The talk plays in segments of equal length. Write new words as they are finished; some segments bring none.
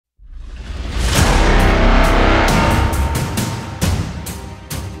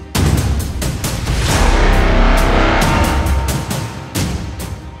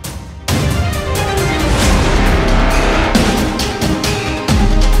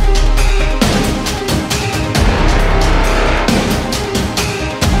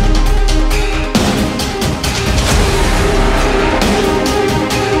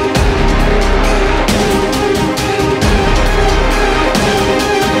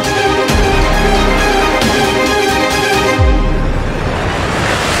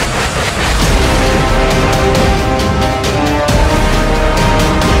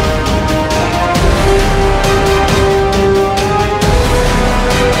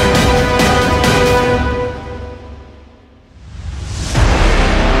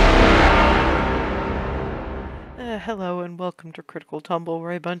Hello and welcome to Critical Tumble,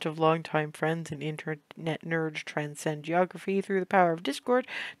 where a bunch of longtime friends and internet nerds transcend geography through the power of Discord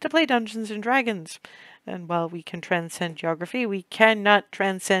to play Dungeons and Dragons. And while we can transcend geography, we cannot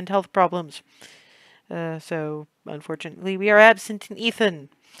transcend health problems. So, unfortunately, we are absent in Ethan.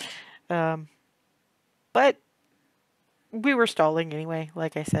 But we were stalling anyway,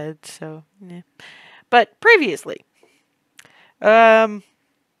 like I said, so, yeah. But um,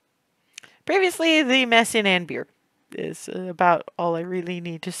 previously, the mess in Anbeer is about all I really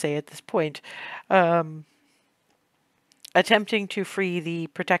need to say at this point. Attempting to free the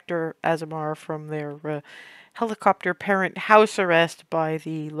Protector Azamar from their helicopter parent house arrest by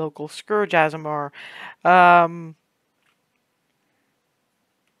the local Scourge Azamar.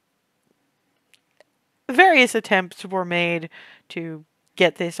 Various attempts were made to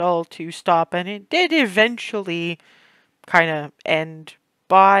get this all to stop, and it did eventually kind of end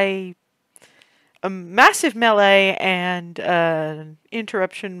by a massive melee and an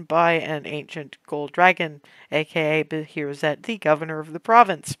interruption by an ancient gold dragon, aka Behirzet, the governor of the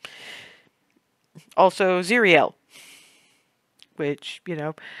province. Also Ziriel, which,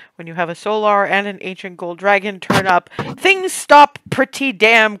 when you have a Solar and an ancient gold dragon turn up, things stop pretty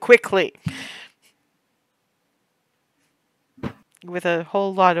damn quickly. With a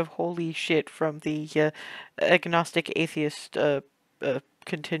whole lot of holy shit from the agnostic atheist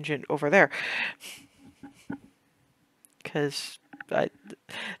contingent over there. Because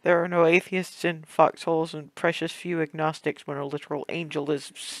there are no atheists in foxholes and precious few agnostics when a literal angel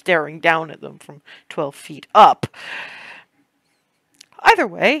is staring down at them from 12 feet up. Either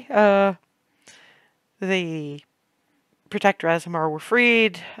way, the Protector Azamar were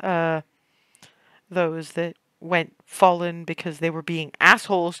freed. Those that went fallen because they were being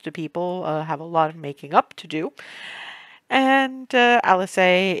assholes to people have a lot of making up to do. And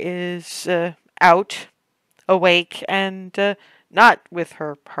Elossa is out, awake, and not with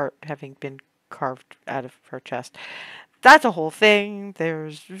her heart having been carved out of her chest. That's a whole thing.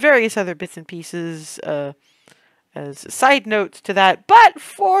 There's various other bits and pieces as side notes to that. But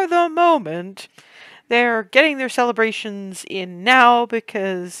for the moment, they're getting their celebrations in now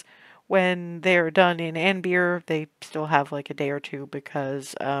because when they're done in Anbeer, they still have like a day or two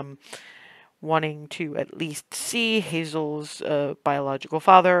because wanting to at least see Hazel's biological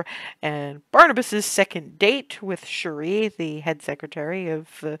father and Barnabas's second date with Cherie, the head secretary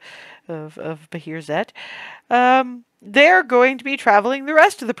of Behirzet. They're going to be traveling the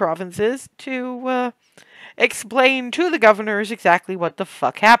rest of the provinces to explain to the governors exactly what the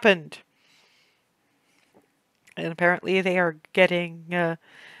fuck happened. And apparently they are getting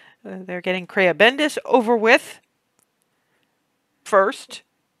Crea Bendis over with first,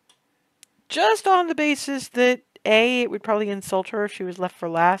 just on the basis that A, it would probably insult her if she was left for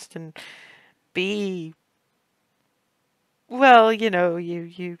last, and B, well, you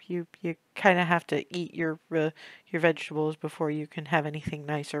kind of have to eat your vegetables before you can have anything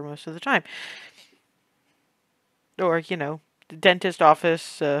nicer most of the time. Or, the dentist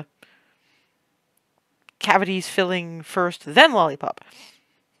office, cavities filling first, then lollipop.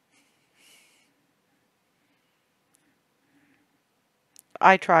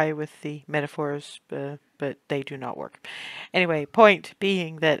 I try with the metaphors, but they do not work. Anyway, point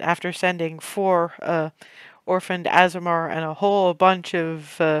being that after sending 4 orphaned Azamar and a whole bunch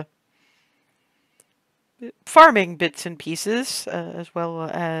of farming bits and pieces, as well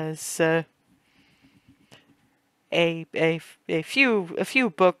as a few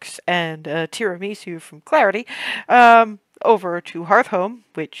books and tiramisu from Clarity, over to Hearthhome,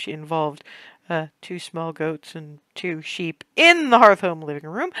 which involved 2 small goats and 2 sheep in the Hearthhome living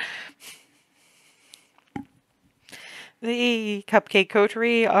room. The Cupcake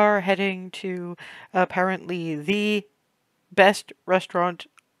Coterie are heading to apparently the best restaurant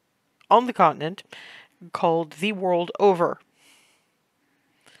on the continent called The World Over.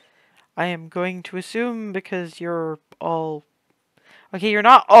 I am going to assume because you're all... Okay, you're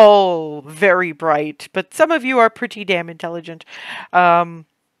not all very bright, but some of you are pretty damn intelligent.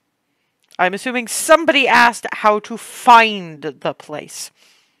 I'm assuming somebody asked how to find the place.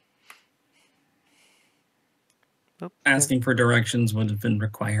 Asking for directions would have been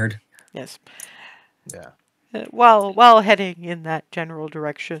required. Yes. Yeah. While heading in that general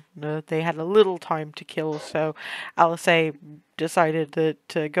direction, they had a little time to kill, so Elossa decided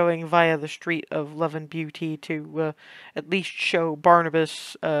that going via the street of Love and Beauty to at least show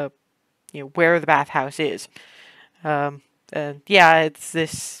Barnabas, where the bathhouse is. And yeah, it's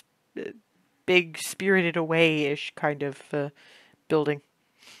this big Spirited Away-ish kind of building.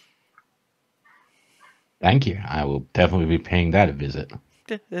 Thank you. I will definitely be paying that a visit.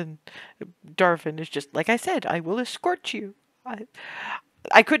 And Darvin is just, like I said, I will escort you.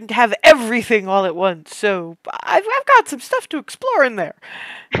 I couldn't have everything all at once, so I've got some stuff to explore in there.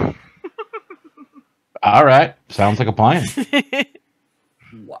 All right. Sounds like a plan.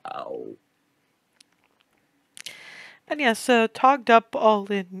 Wow. And yes, togged up all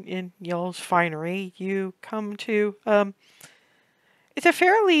in y'all's finery, you come to, it's a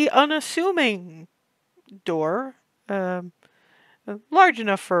fairly unassuming door, large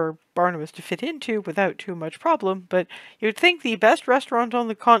enough for Barnabas to fit into without too much problem, but you'd think the best restaurant on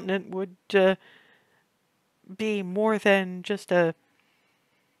the continent would be more than just a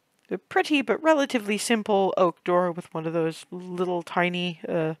pretty but relatively simple oak door with one of those little tiny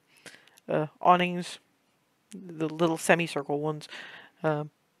awnings, the little semicircle ones,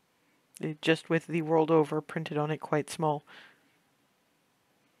 just with the world over printed on it quite small.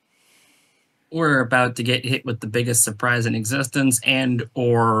 We're about to get hit with the biggest surprise in existence, and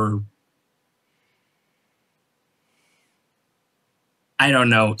or I don't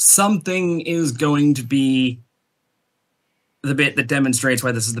know, something is going to be the bit that demonstrates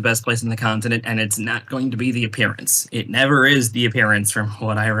why this is the best place in the continent, and it's not going to be the appearance. It never is the appearance, from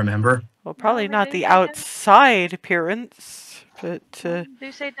what I remember. Well, probably Well, not the outside appearance, but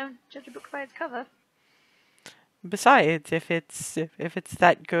do say don't judge a book by its cover. besides, if it's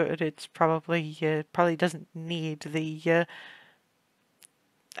that good, it's probably doesn't need the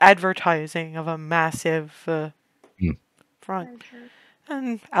advertising of a massive front.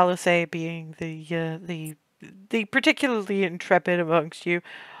 And Alice being the particularly intrepid amongst you,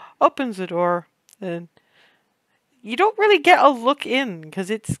 opens the door, and you don't really get a look in because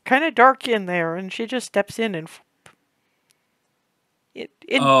it's kind of dark in there, and she just steps in and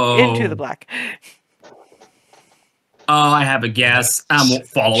into the black. Oh, I have a guess. I'm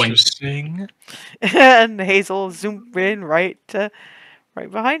following. Interesting. And Hazel zoomed in right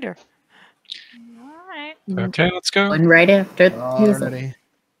behind her. Alright. Okay, let's go. One right after Hazel. Alrighty.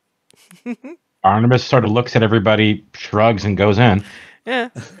 Barnabas sort of looks at everybody, shrugs, and goes in. Yeah.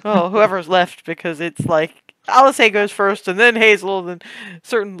 Well, whoever's left, because it's like Alice goes first, and then Hazel, then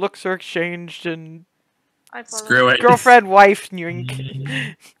certain looks are exchanged, and I follow. Screw it. girlfriend, wife,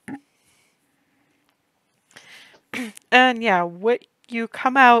 yoink. And yeah, what you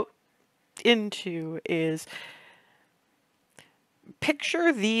come out into is,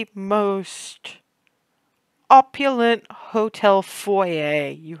 picture the most opulent hotel foyer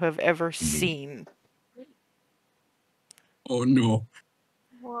you have ever seen. Oh no.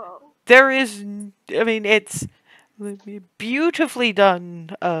 Whoa. There is, I mean, it's beautifully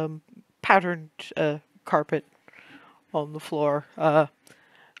done patterned carpet on the floor.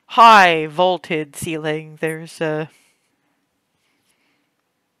 High vaulted ceiling. There's a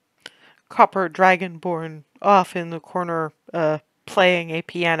copper dragonborn off in the corner playing a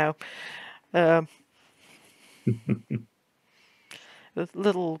piano.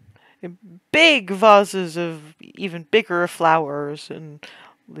 Little big vases of even bigger flowers, and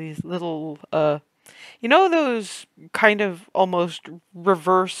these little you know those kind of almost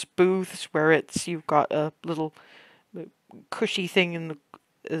reverse booths where you've got a little cushy thing in the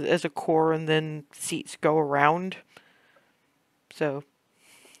as a core, and then seats go around. So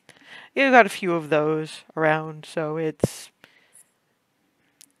you've got a few of those around. So it's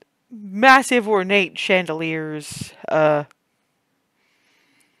massive ornate chandeliers,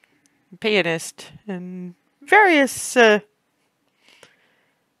 pianist, and various and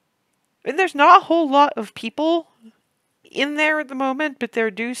there's not a whole lot of people in there at the moment, but there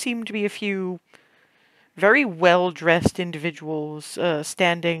do seem to be a few very well-dressed individuals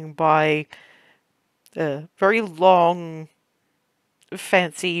standing by a very long,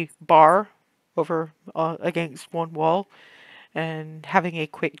 fancy bar over against one wall and having a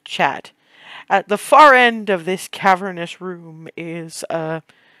quick chat. At the far end of this cavernous room is a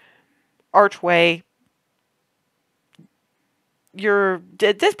archway.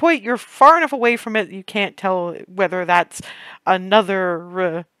 At this point, you're far enough away from it you can't tell whether that's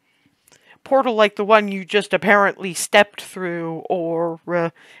another portal like the one you just apparently stepped through, or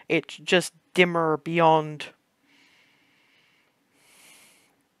it's just dimmer beyond.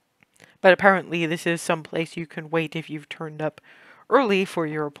 But apparently this is someplace you can wait if you've turned up early for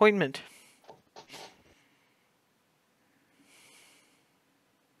your appointment.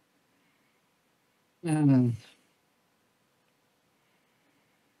 Well,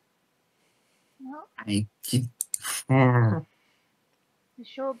 I. it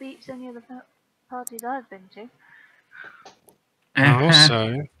sure beats any of the parties I've been to.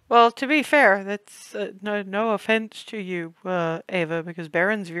 Also, Well, to be fair, that's no offense to you, Ava, because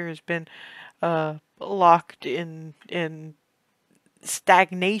Baronsphere has been locked in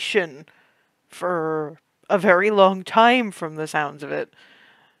stagnation for a very long time from the sounds of it.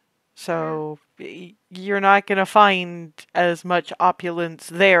 So you're not going to find as much opulence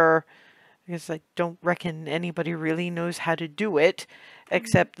there because I don't reckon anybody really knows how to do it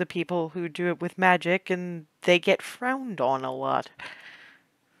except the people who do it with magic, and they get frowned on a lot.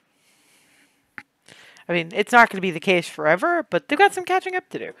 I mean, it's not going to be the case forever, but they've got some catching up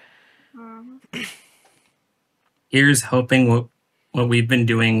to do. Here's hoping what we've been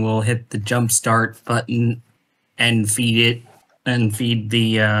doing will hit the jumpstart button and feed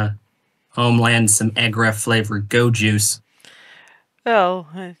the homeland some Agra flavored go juice. Well,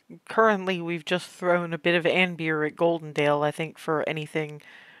 currently we've just thrown a bit of Anbeer at Goldendale. I think for anything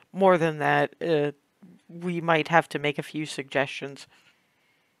more than that, we might have to make a few suggestions.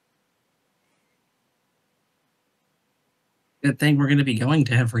 Good thing we're going to be going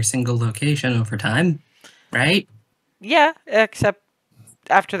to every single location over time, right? Yeah, except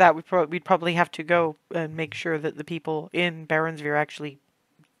after that we'd probably have to go and make sure that the people in Baronsvere actually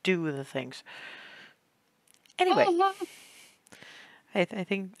do the things. Anyway, I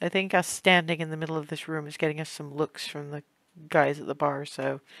think us standing in the middle of this room is getting us some looks from the guys at the bar.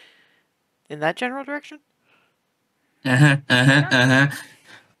 So, in that general direction. And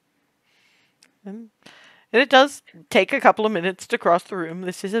it does take a couple of minutes to cross the room.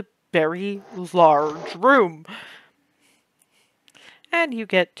 This is a very large room. And you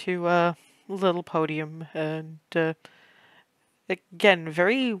get to a little podium, and again,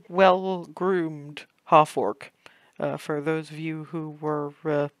 very well groomed half-orc. For those of you who were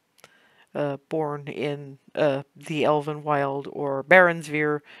born in the Elven Wild or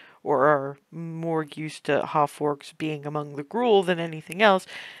Baronsvere, or are more used to half-orcs being among the Gruul than anything else,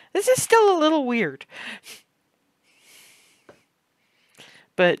 this is still a little weird.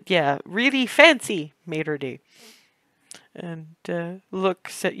 But yeah, really fancy maitre d'. And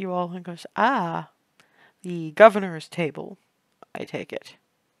looks at you all and goes, "Ah, the governor's table, I take it."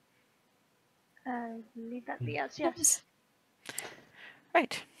 Leave that be us, yes.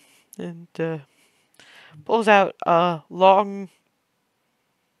 Right. And pulls out a long,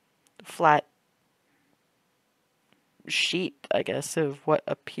 flat sheet, I guess, of what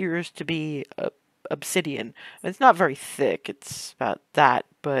appears to be obsidian. It's not very thick. It's about that,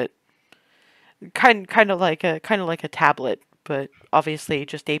 but kind of like a tablet, but obviously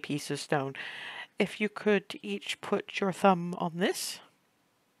just a piece of stone. If you could each put your thumb on this.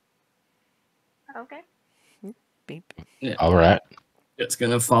 Okay. Beep. Yeah, All right. it's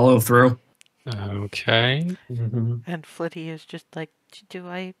going to follow through. Okay. And Flitty is just like, do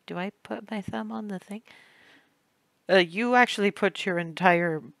I put my thumb on the thing? You actually put your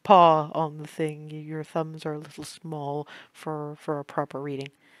entire paw on the thing. Your thumbs are a little small for a proper reading.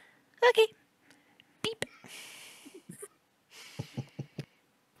 Okay. Beep.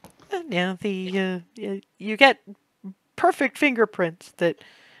 And yeah, you get perfect fingerprints that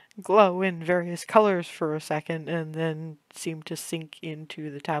glow in various colors for a second and then seem to sink into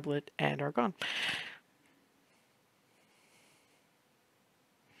the tablet and are gone.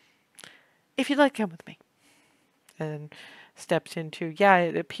 If you'd like to come with me. And steps into, yeah,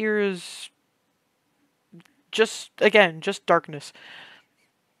 it appears just darkness.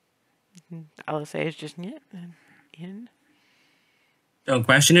 Elossa is just, yeah, in. Don't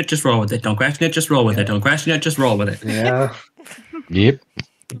question it, just roll with it. Don't question it, just roll with it. Don't question it, just roll with it. Yeah. Yep.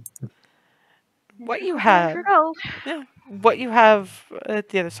 What you Going have, for gold. yeah, what you have at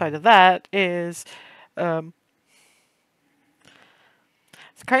the other side of that is, it's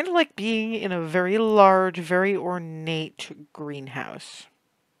kind of like being in a very large, very ornate greenhouse.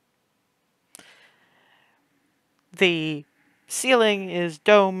 The ceiling is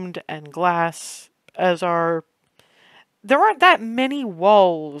domed and glass, as are... There aren't that many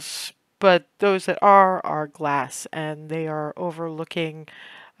walls, but those that are glass, and they are overlooking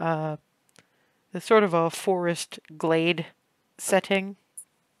the sort of a forest glade setting,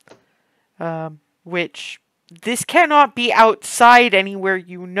 which this cannot be outside anywhere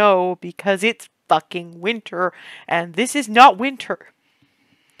you know because it's fucking winter, and this is not winter.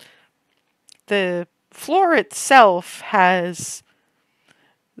 The floor itself has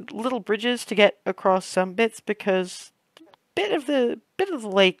little bridges to get across some bits because bit of the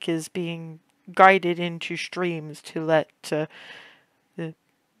lake is being guided into streams to let the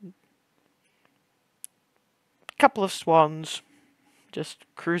couple of swans just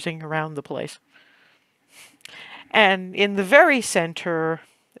cruising around the place. And in the very center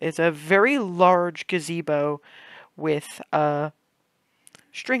is a very large gazebo with a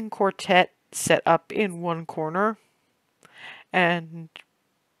string quartet set up in one corner. And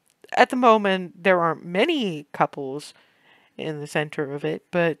at the moment, there aren't many couples in the center of it,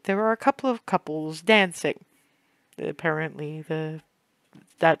 but there are a couple of couples dancing. Apparently,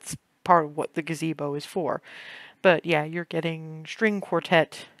 that's part of what the gazebo is for. But yeah, you're getting string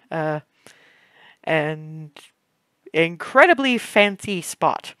quartet and incredibly fancy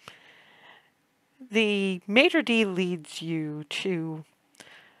spot. The maitre d' leads you to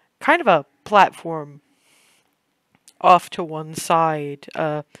kind of a platform off to one side,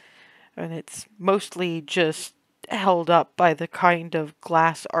 and it's mostly just held up by the kind of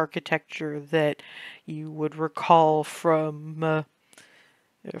glass architecture that you would recall from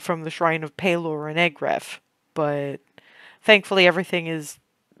the Shrine of Pelor and Egref. But thankfully, everything is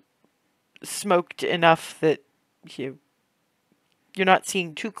smoked enough that you're not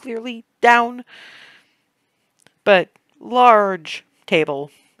seeing too clearly down. But large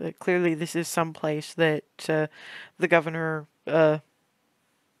table. Clearly, this is some place that the governor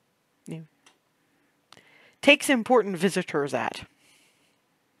takes important visitors at.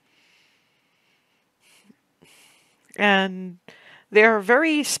 And they're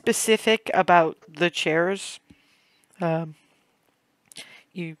very specific about the chairs.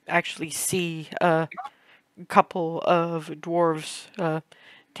 You actually see a couple of dwarves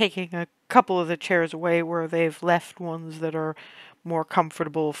taking a couple of the chairs away where they've left ones that are more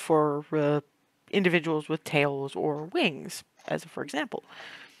comfortable for individuals with tails or wings, as for example.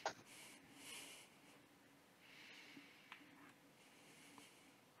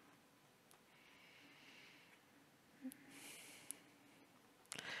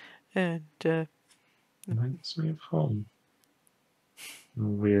 And Reminds me of home. In a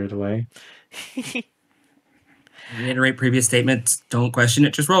weird way. Reiterate previous statements. Don't question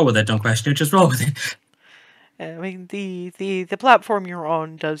it, just roll with it. Don't question it, just roll with it. I mean, the platform you're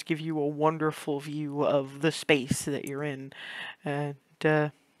on does give you a wonderful view of the space that you're in. And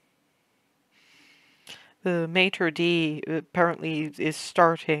the maitre d' apparently is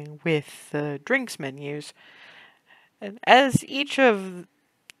starting with the drinks menus. And as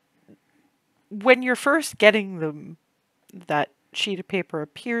when you're first getting them, that sheet of paper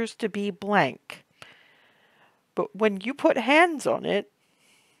appears to be blank. But when you put hands on it,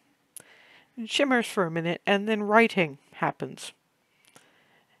 it shimmers for a minute, and then writing happens.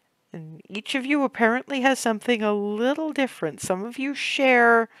 And each of you apparently has something a little different. Some of you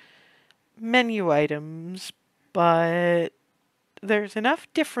share menu items, but there's enough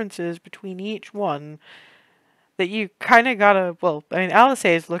differences between each one that you kind of gotta, well, I mean, Alice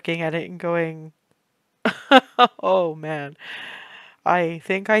is looking at it and going, oh man, I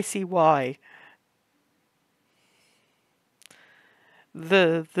think I see why.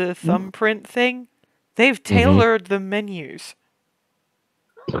 The thumbprint thing, they've tailored the menus.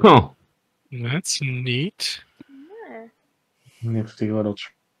 Oh, That's neat. Yeah. Nifty little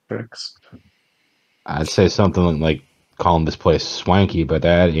tricks. I'd say something like calling this place swanky, but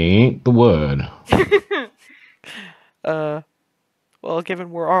that ain't the word. Well, given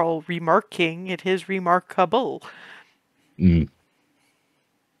we're all remarking, it is remarkable. Mm.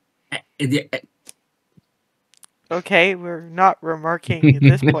 Okay, we're not remarking at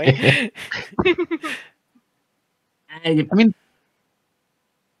this point. I mean,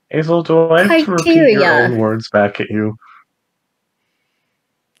 Hazel, do I have to repeat your Criteria. own words back at you?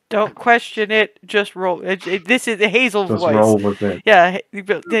 Don't question it, just roll. This is Hazel's Just voice. roll with it. Yeah,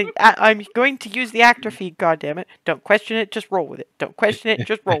 I'm going to use the actor feed, goddammit. Don't question it, just roll with it. Don't question it,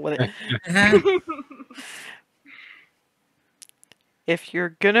 just roll with it. If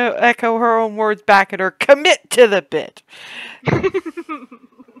you're gonna echo her own words back at her, commit to the bit.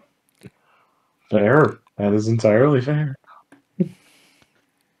 Fair. That is entirely fair.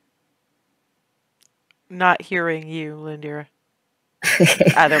 Not hearing you, Lindira.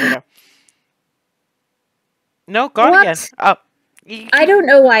 There we go. No, gone What? again. Oh. I don't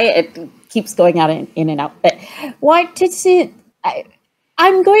know why it keeps going out in and out, but what is it?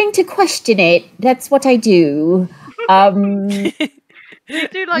 I'm going to question it. That's what I do. You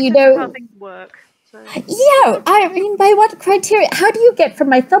do like You to know know- how things work. So. Yeah, I mean, by what criteria? How do you get from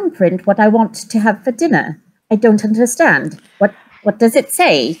my thumbprint what I want to have for dinner? I don't understand. What does it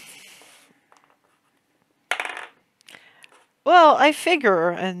say? Well, I figure,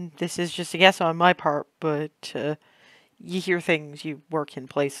 and this is just a guess on my part, but you hear things, you work in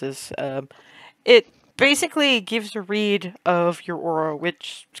places. It basically gives a read of your aura,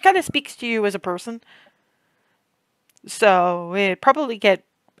 which kind of speaks to you as a person. So it probably get,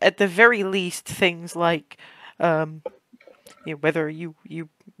 at the very least, things like whether you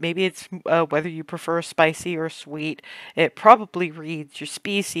maybe it's whether you prefer spicy or sweet. It probably reads your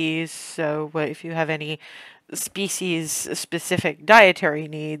species. So if you have any species-specific dietary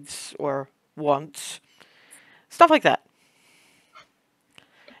needs or wants, stuff like that.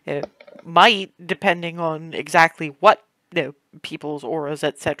 It might, depending on exactly what people's auras,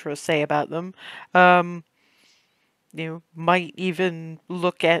 etc., say about them, might even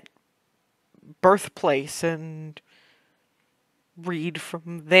look at birthplace and read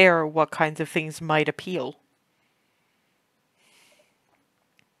from there what kinds of things might appeal.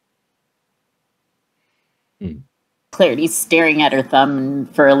 Clarity's staring at her thumb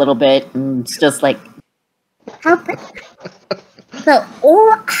for a little bit, and it's just like, how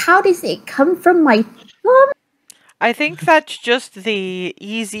how does it come from my thumb? I think that's just the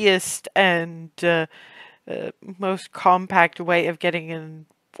easiest and most compact way of getting an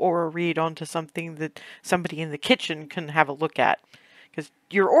aura read onto something that somebody in the kitchen can have a look at. Because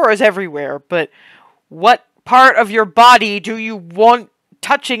your aura's everywhere, but what part of your body do you want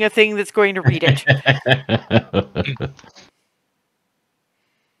touching a thing that's going to read it?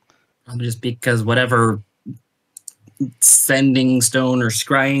 Just because whatever sending stone or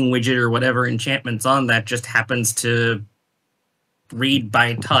scrying widget or whatever enchantment's on that just happens to read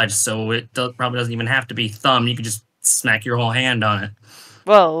by touch, so it probably doesn't even have to be thumb. You could just smack your whole hand on it.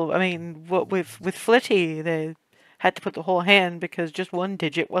 Well, I mean, with Flitty, they had to put the whole hand because just one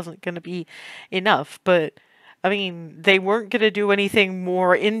digit wasn't going to be enough. But, I mean, they weren't going to do anything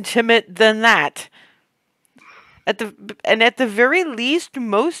more intimate than that. At the very least,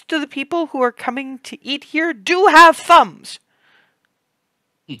 most of the people who are coming to eat here do have thumbs.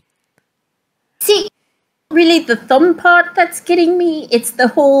 See, really the thumb part that's getting me. It's the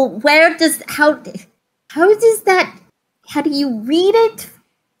whole how do you read it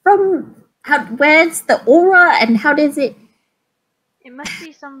from where's the aura and how does it? It must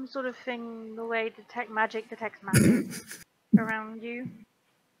be some sort of thing, the way magic detects magic around you.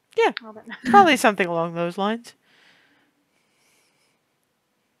 Yeah, I don't know. probably something along those lines.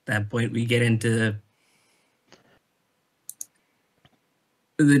 At that point, we get into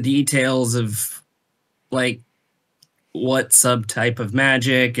the details of like what subtype of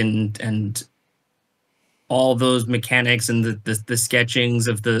magic and all those mechanics and the sketchings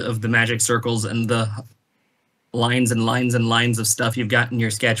of the magic circles and the lines and lines and lines of stuff you've got in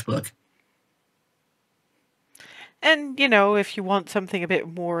your sketchbook. And, if you want something a bit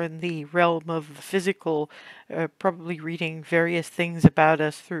more in the realm of the physical, probably reading various things about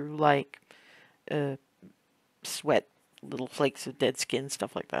us through, like, sweat, little flakes of dead skin,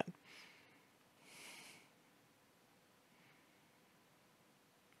 stuff like that.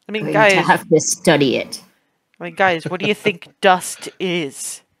 I mean, Going to have to study it. guys, what do you think dust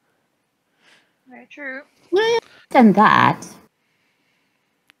is? Very true. Well, than that.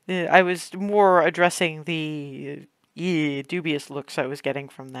 I was more addressing the dubious looks I was getting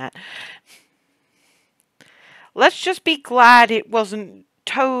from that. Let's just be glad it wasn't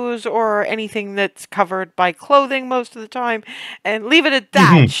toes or anything that's covered by clothing most of the time, and leave it at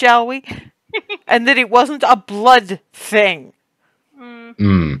that, shall we? And that it wasn't a blood thing.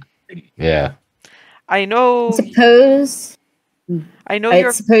 Yeah. I know. I suppose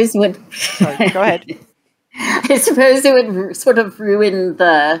it would. Sorry, go ahead. I suppose it would sort of ruin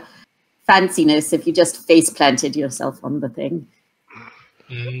the fanciness if you just face planted yourself on the thing.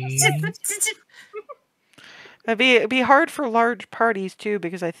 It'd be hard for large parties too,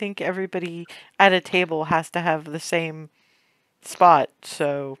 because I think everybody at a table has to have the same spot.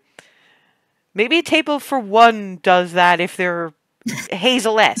 So maybe a table for one does that if they're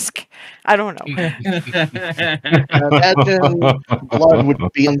Hazel-esque. I don't know. Imagine blood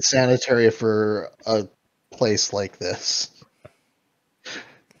would be unsanitary for a place like this.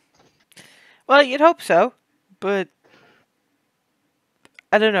 Well, you'd hope so, but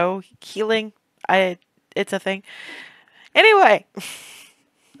I don't know. Healing, it's a thing. Anyway,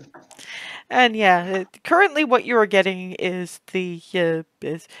 and yeah, currently what you are getting is the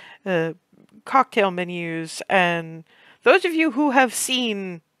cocktail menus, and those of you who have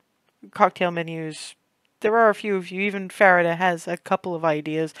seen cocktail menus, there are a few of you. Even Farida has a couple of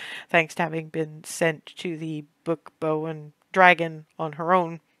ideas, thanks to having been sent to the book Bow and Dragon on her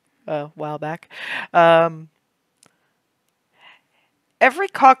own a while back. Every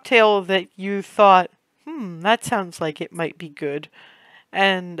cocktail that you thought, that sounds like it might be good,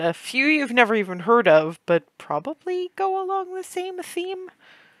 and a few you've never even heard of, but probably go along the same theme.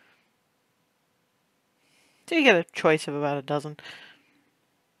 So you get a choice of about a dozen.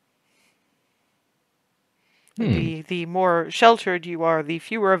 The more sheltered you are, the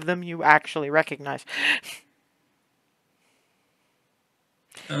fewer of them you actually recognize.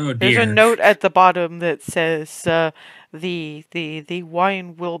 Oh dear. There's a note at the bottom that says the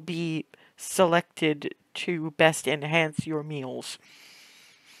wine will be selected to best enhance your meals.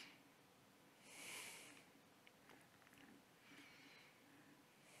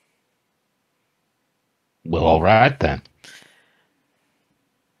 Well, all right then.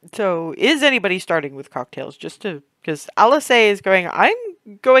 So, is anybody starting with cocktails? Just to, because Alice is going, I'm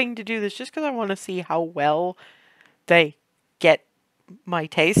going to do this just because I want to see how well they get my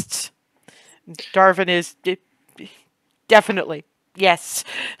tastes. Darvin is definitely, yes.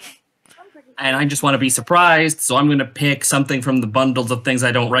 And I just want to be surprised, so I'm going to pick something from the bundles of things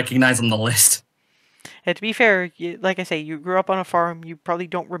I don't recognize on the list. And to be fair, like I say, you grew up on a farm. You probably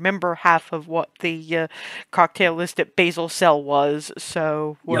don't remember half of what the cocktail list at Basil Cell was.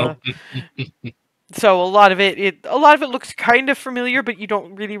 So, Yep. so a lot of it looks kind of familiar, but you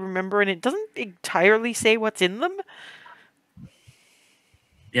don't really remember, and it doesn't entirely say what's in them.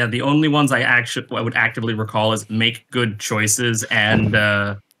 Yeah, the only ones I would actively recall is Make Good Choices and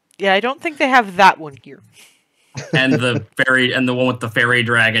Yeah, I don't think they have that one here. and the one with the fairy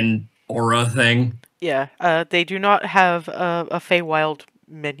dragon aura thing. Yeah, they do not have a Feywild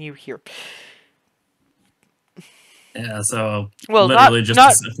menu here. Yeah, so Well, literally not just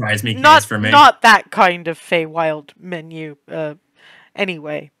not a surprise me not case for me. not that kind of Feywild menu.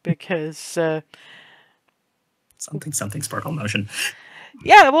 Anyway, because Something sparkle motion.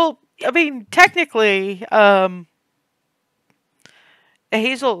 yeah, well, I mean, technically,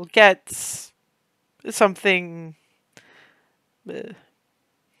 Hazel gets something.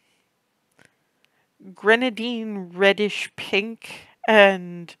 Grenadine reddish pink,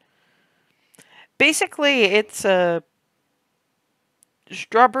 and basically it's a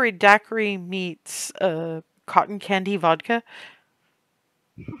strawberry daiquiri meets cotton candy vodka.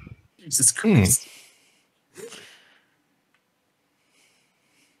 Jesus Christ.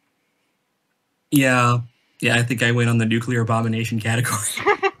 Yeah, I think I win on the nuclear abomination category.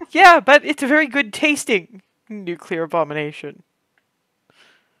 Yeah, but it's a very good tasting nuclear abomination.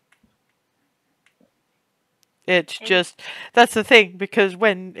 It's just, that's the thing, because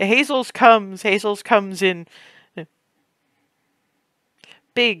when Hazel's comes in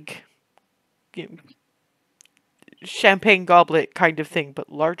big champagne goblet kind of thing, but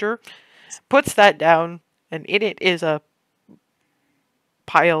larger, puts that down, and in it is a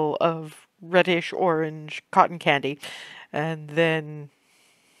pile of reddish orange cotton candy, and then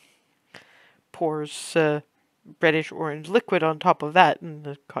pours reddish orange liquid on top of that, and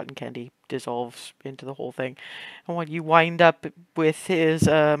the cotton candy dissolves into the whole thing. And what you wind up with is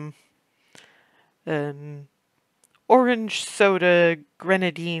an orange soda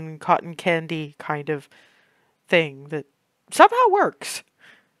grenadine cotton candy kind of thing that somehow works.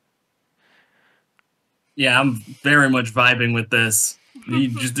 Yeah, I'm very much vibing with this.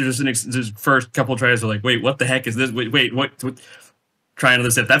 There's first couple tries are like, wait, what the heck is this? Wait, what? Trying to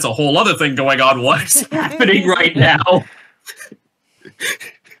listen. That's a whole other thing going on. What's happening right now?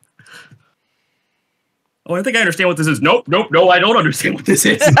 Oh, I think I understand what this is. Nope, no, I don't understand what this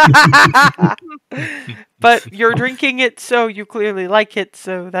is. But you're drinking it, so you clearly like it,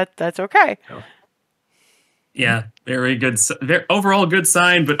 so that's okay. Yeah, very good. Overall good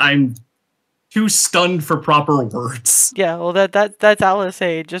sign, but I'm too stunned for proper words. Yeah, well, that's Alice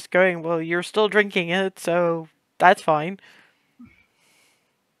just going, well, you're still drinking it, so that's fine.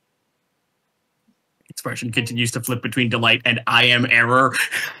 Expression continues to flip between delight and I am error.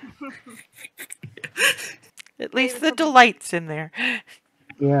 At least the delight's in there.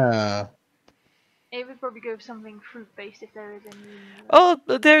 Yeah. It would probably go with something fruit-based if there is any. Oh,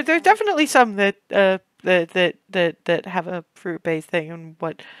 there's definitely some that have a fruit-based thing, and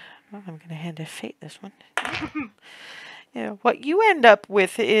what I'm gonna hand a Fate this one. Yeah, what you end up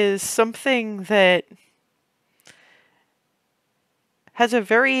with is something that has a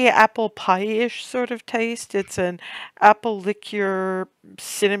very apple pie-ish sort of taste. It's an apple liqueur,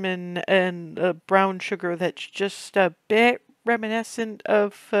 cinnamon, and brown sugar that's just a bit reminiscent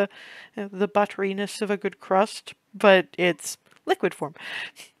of the butteriness of a good crust, but it's liquid form.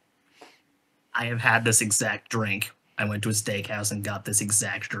 I have had this exact drink. I went to a steakhouse and got this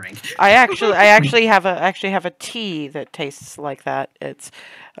exact drink. I actually have a tea that tastes like that. It's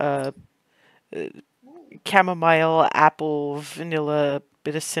chamomile, apple, vanilla,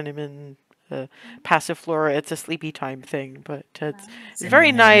 bit of cinnamon, passiflora. It's a sleepy time thing, but it's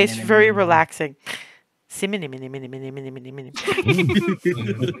very nice, very relaxing.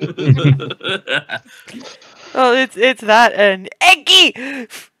 Oh, it's that and eggy.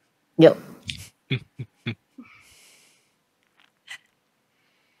 Yep.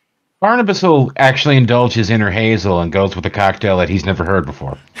 Barnabas will actually indulge his inner Hazel and goes with a cocktail that he's never heard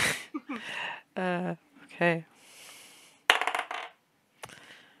before. Okay.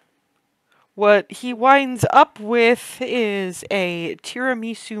 What he winds up with is a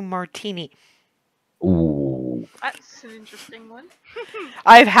tiramisu martini. Ooh. That's an interesting one.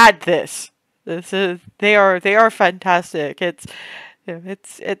 I've had this. They are fantastic. It's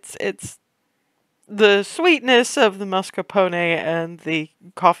the sweetness of the mascarpone and the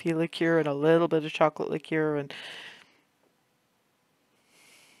coffee liqueur and a little bit of chocolate liqueur and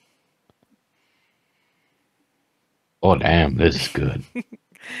Oh damn, this is good.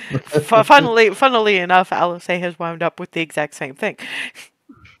 funnily enough, Alice has wound up with the exact same thing.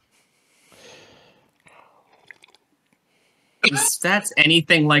 Is that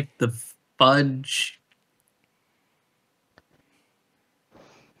anything like the fudge?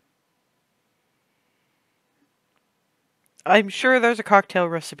 I'm sure there's a cocktail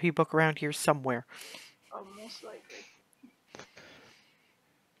recipe book around here somewhere. Oh, most likely.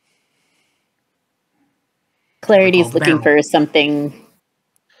 Clarity's Recall the looking barrel. for something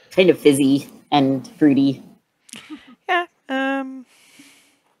kind of fizzy and fruity. Yeah,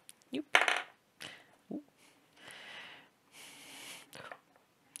 you-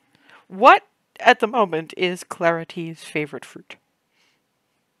 What at the moment is Clarity's favorite fruit?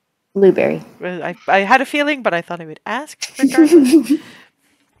 Blueberry. I had a feeling, but I thought I would ask regardless.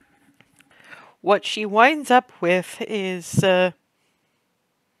 What she winds up with is a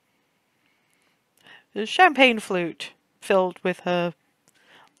champagne flute filled with a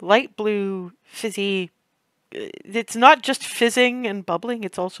light blue fizzy. It's not just fizzing and bubbling;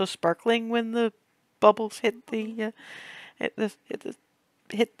 it's also sparkling when the bubbles hit the hit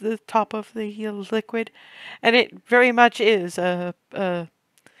the top of the liquid, and it very much is a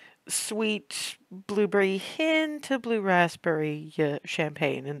sweet blueberry hint to blue raspberry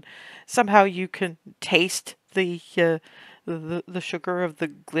champagne, and somehow you can taste the sugar of the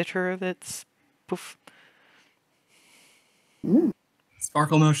glitter that's poof.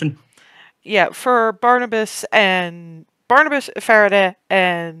 Sparkle motion. Yeah, for Barnabas, Faraday,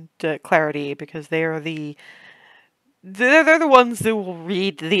 and Clarity, because they're the ones that will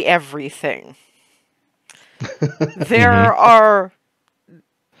read the everything. There are.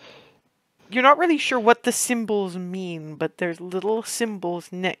 You're not really sure what the symbols mean, but there's little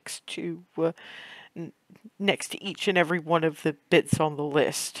symbols next to each and every one of the bits on the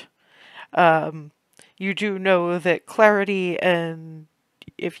list. You do know that Clarity, and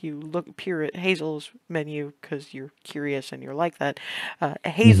if you peer at Hazel's menu because you're curious and you're like that,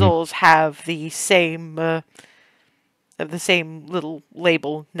 Hazel's have the same little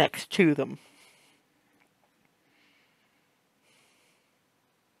label next to them.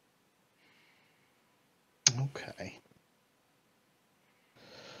 Okay.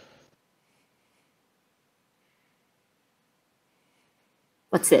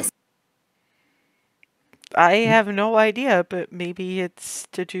 What's this? I have no idea, but maybe it's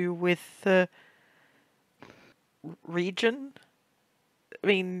to do with the region. I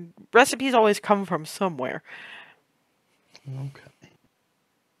mean, recipes always come from somewhere. Okay.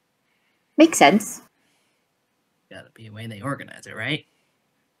 Makes sense. Gotta be a way they organize it, right?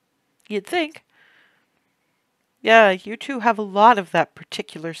 You'd think. Yeah, you two have a lot of that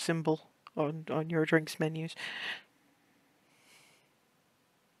particular symbol on your drinks menus.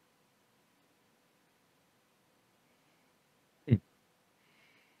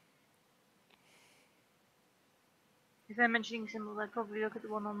 If they're mentioning symbols, I'd probably look at the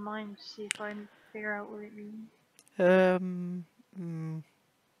one on mine to see if I can figure out what it means.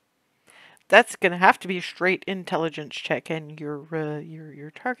 That's gonna have to be a straight intelligence check, and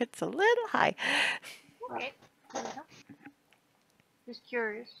your target's a little high. Okay. Just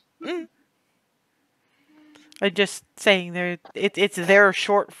curious. I'm just saying it's their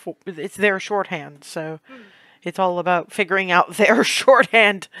shorthand, so it's all about figuring out their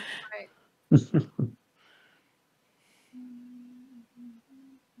shorthand. Right.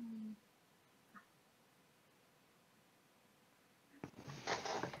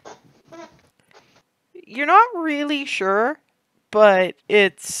 You're not really sure, but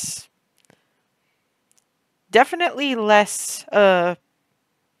it's definitely less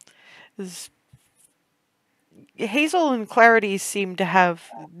Hazel and Clarity seem to have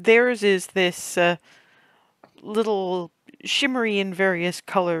theirs is this little shimmery in various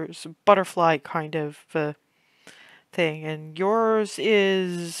colors butterfly kind of thing, and yours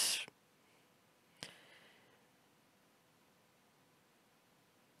is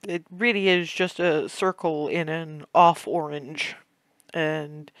it really is just a circle in an off orange,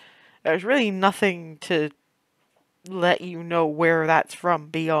 and there's really nothing to let you know where that's from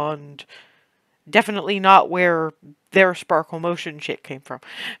beyond definitely not where their sparkle motion shit came from.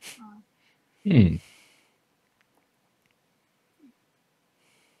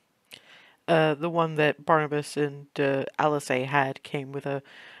 The one that Barnabas and Alice had came with a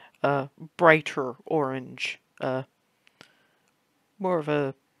brighter orange, more of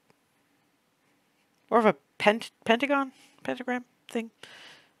a more of a pentagon? Pentagram thing?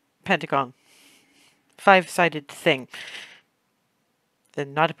 Pentagon. 5-sided thing.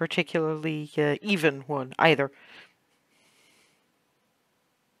 And not a particularly even one either.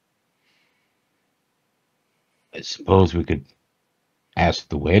 I suppose we could ask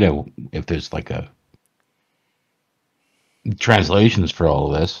the waiter if there's like a translations for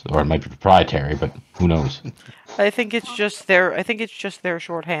all of this, or it might be proprietary, but who knows? I think it's just their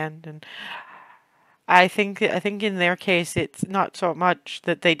shorthand, and I think in their case it's not so much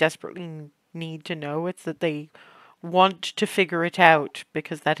that they desperately need to know, it's that they want to figure it out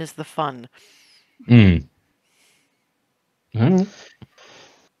because that is the fun. Hmm. Alright.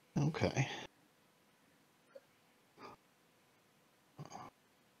 Okay.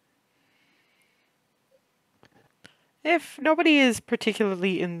 If nobody is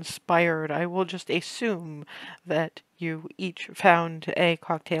particularly inspired, I will just assume that you each found a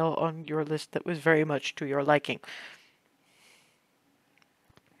cocktail on your list that was very much to your liking.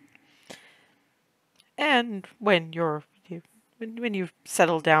 And when you've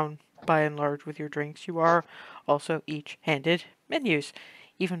settled down by and large with your drinks, you are also each handed menus.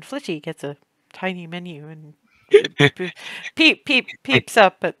 Even Flitty gets a tiny menu and peeps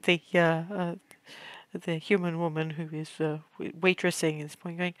up at the human woman who is waitressing and is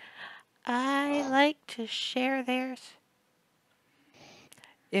going, I like to share theirs.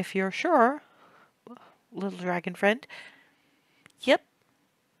 If you're sure, little dragon friend. Yep.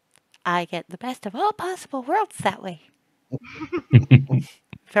 I get the best of all possible worlds that way.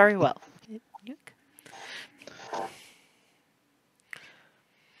 Very well.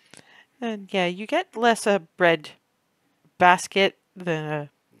 And yeah, you get less a bread basket than a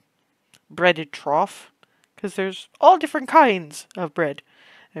breaded trough, because there's all different kinds of bread.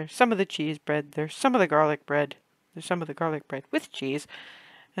 There's some of the cheese bread, there's some of the garlic bread, there's some of the garlic bread with cheese,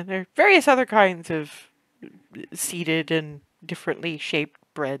 and there are various other kinds of seeded and differently shaped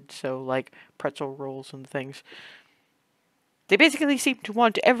bread, so like pretzel rolls and things. They basically seem to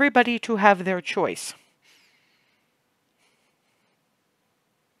want everybody to have their choice.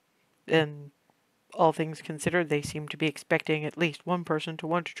 And all things considered, they seem to be expecting at least one person to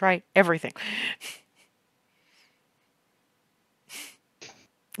want to try everything.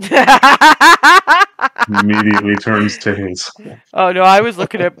 Immediately turns to Hazel. Oh no, I was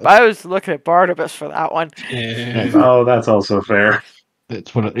looking at Barnabas for that one. Oh, that's also fair.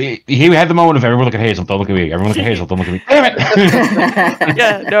 It's what he had the moment of everyone look at Hazel, don't look at me. Everyone look at Hazel, don't look at me. Damn it!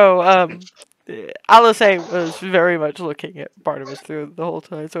 Yeah, no, Alice was very much looking at Barnabas through the whole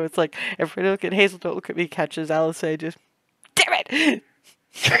time, so it's like, everybody look at Hazel, don't look at me, catches Alice just, damn it!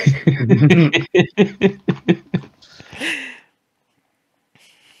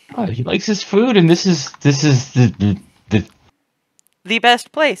 Oh, he likes his food, and this is The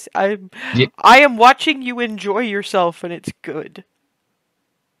best place. I am watching you enjoy yourself, and it's good.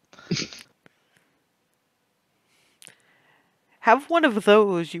 Have one of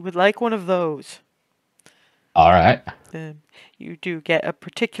those. You would like one of those. all right. You do get a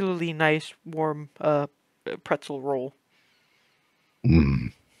particularly nice, warm pretzel roll.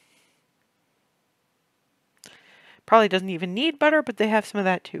 Mm. Probably doesn't even need butter, but they have some of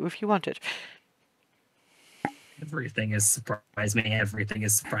that too, if you want it. Everything has surprised me. Everything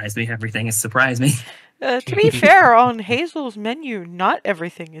has surprised me. Everything has surprised me. To be fair, on Hazel's menu, not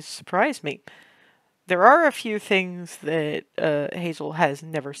everything has surprised me. There are a few things that Hazel has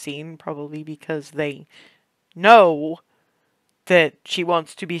never seen, probably because they know that she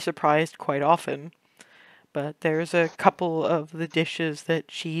wants to be surprised quite often. But there's a couple of the dishes that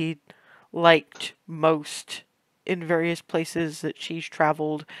she liked most in various places that she's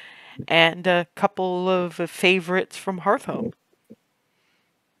traveled, and a couple of favorites from Hearthhome.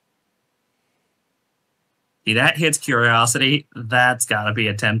 See, that hits curiosity. That's got to be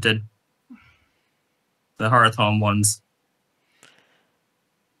attempted. The Hearthhome ones.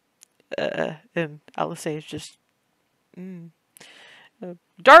 And Alice is just...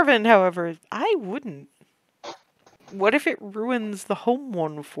 Darwin, however, I wouldn't. What if it ruins the home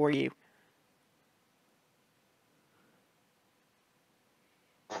one for you?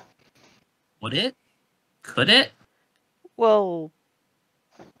 Would it? Could it? Well,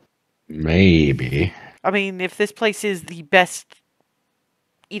 Maybe. I mean, if this place is the best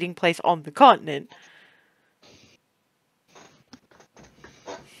eating place on the continent...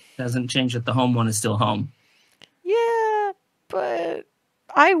 Doesn't change that the home one is still home. Yeah, but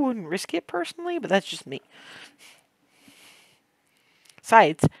I wouldn't risk it personally, but that's just me.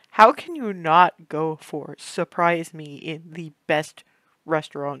 Besides, how can you not go for surprise me in the best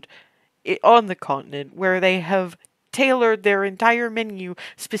restaurant on the continent where they have tailored their entire menu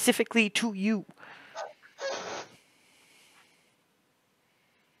specifically to you?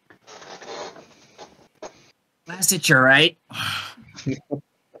 passage, you're right.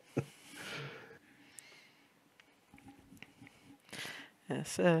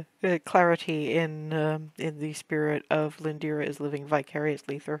 Yes, clarity in the spirit of Lindira is living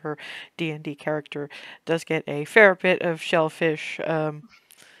vicariously through her D&D character does get a fair bit of shellfish.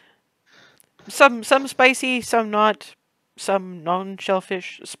 Some spicy, some not. Some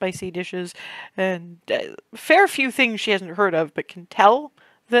non-shellfish spicy dishes, and fair few things she hasn't heard of, but can tell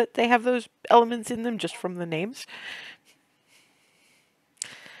that they have those elements in them just from the names.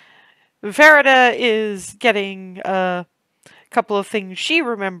 Verida is getting a couple of things she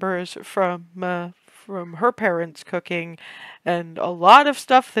remembers from her parents' cooking, and a lot of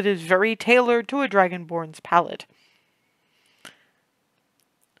stuff that is very tailored to a Dragonborn's palate.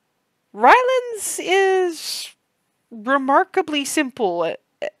 Ryland's is remarkably simple,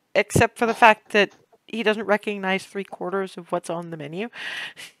 except for the fact that he doesn't recognize 3/4 of what's on the menu.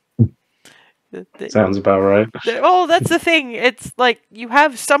 Sounds about right. Oh, that's the thing. It's like you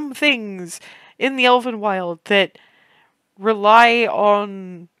have some things in the Elven Wild that rely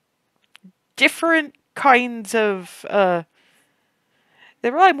on different kinds of they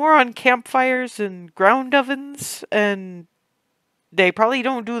rely more on campfires and ground ovens, and they probably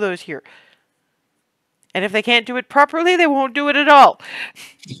don't do those here. And if they can't do it properly, they won't do it at all.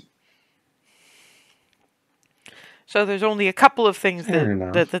 So there's only a couple of things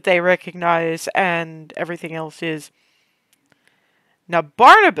that they recognize, and everything else is. Now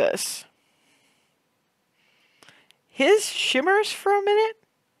Barnabas, his shimmers for a minute,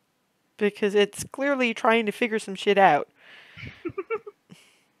 because it's clearly trying to figure some shit out.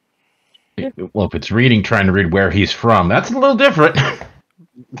 Well, if it's reading, trying to read where he's from, that's a little different.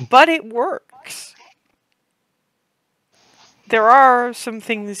 But it works. There are some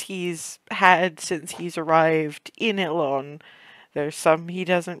things he's had since he's arrived in Elon. There's some he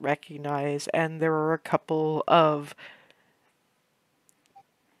doesn't recognize, and there are a couple of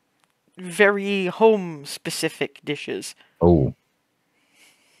very home-specific dishes. Oh.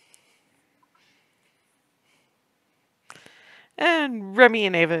 And Remy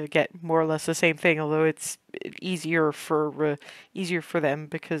and Ava get more or less the same thing, although it's easier for them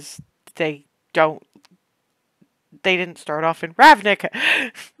because they didn't start off in Ravnica.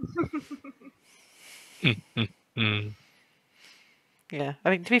 Yeah, I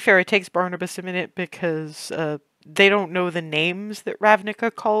mean, to be fair, it takes Barnabas a minute because they don't know the names that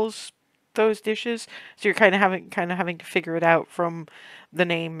Ravnica calls those dishes, so you're kind of having to figure it out from the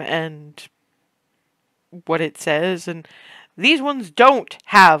name and what it says, and these ones don't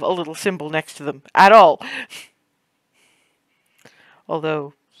have a little symbol next to them at all.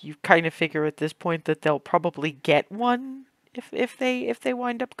 Although you kind of figure at this point that they'll probably get one if they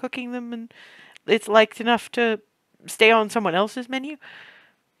wind up cooking them, and it's liked enough to stay on someone else's menu.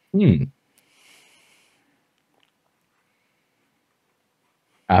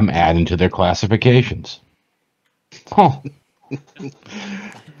 I'm adding to their classifications. Huh.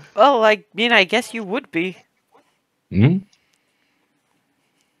 Well, I mean, I guess you would be.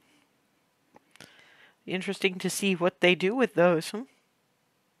 Interesting to see what they do with those.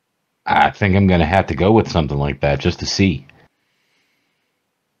 I think I'm going to have to go with something like that just to see.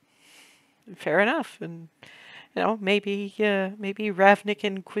 Fair enough, and maybe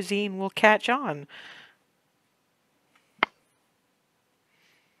Ravnican cuisine will catch on.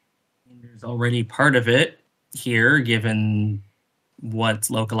 There's already part of it here, given what's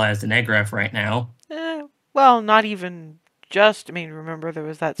localized in Egref right now. Well, not even just. I mean, remember there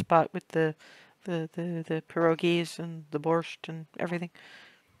was that spot with the pierogies and the borscht and everything.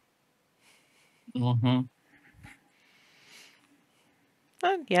 Mm-hmm.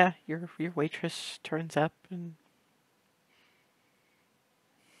 And yeah, your waitress turns up and.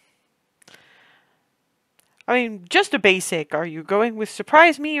 I mean, just a basic. Are you going with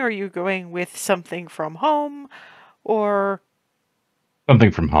surprise me, or are you going with something from home, or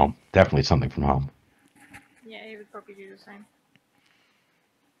something from home? Definitely something from home. Yeah, he would probably do the same.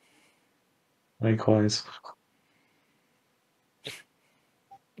 Likewise.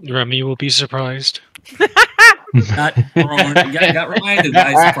 Remy will be surprised. got reminded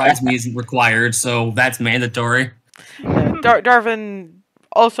that surprise me isn't required, so that's mandatory. Darvin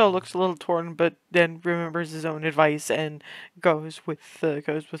also looks a little torn, but then remembers his own advice and goes with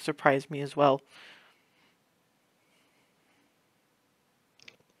surprise me as well.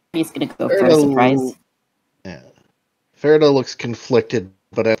 He's gonna go for a surprise. Yeah, Farida looks conflicted,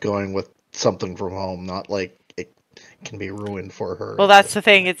 but I'm going with something from home. Not like it can be ruined for her. Well, that's the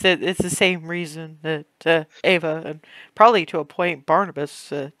thing. It's the same reason that Ava and probably to a point Barnabas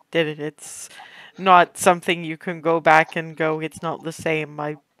did it. It's not something you can go back and go, it's not the same.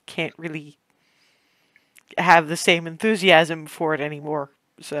 I can't really have the same enthusiasm for it anymore.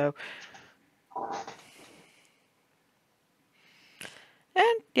 So,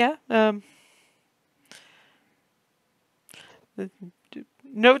 and yeah,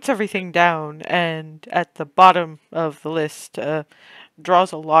 notes everything down, and at the bottom of the list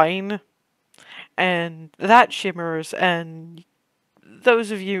draws a line, and that shimmers, and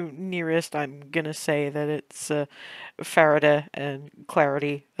those of you nearest, I'm gonna say that it's Farida and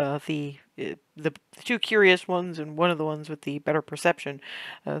Clarity, the two curious ones, and one of the ones with the better perception,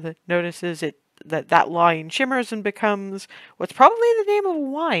 that notices that line shimmers and becomes what's probably the name of a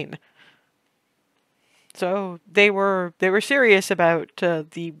wine. So they were serious about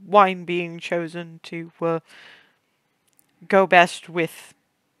the wine being chosen to go best with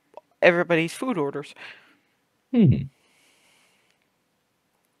everybody's food orders. Hmm.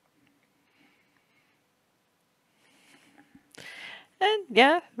 And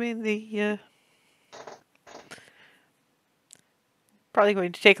yeah, I mean the probably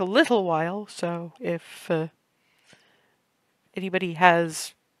going to take a little while. So if anybody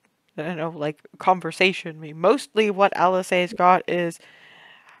has, I don't know, like conversation, I mean, mostly what Alice's got is,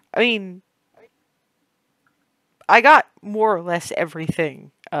 I mean, I got more or less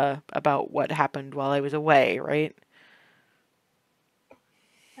everything about what happened while I was away, right?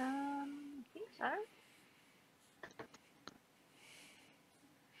 I think so.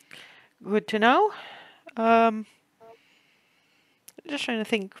 Good to know. Um, just trying to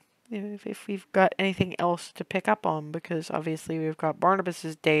think if we've got anything else to pick up on, because obviously we've got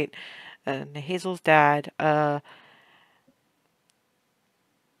Barnabas's date and Hazel's dad.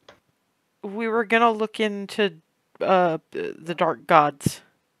 We were gonna look into the dark gods.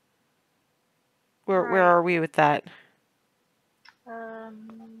 Where Right. are we with that?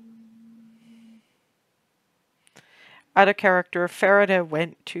 Out of character, Farida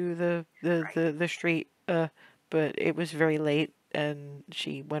went to the street, but it was very late, and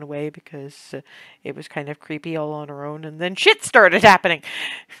she went away because it was kind of creepy all on her own, and then shit started happening.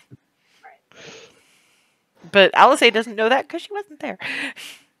 But Alice doesn't know that because she wasn't there.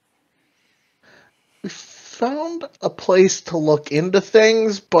 We found a place to look into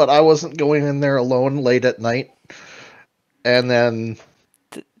things, but I wasn't going in there alone late at night. And then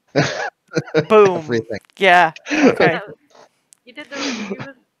Boom. everything. Yeah. Okay. You did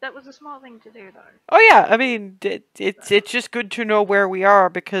that was a smart thing to do, though. Oh yeah. I mean, it's just good to know where we are,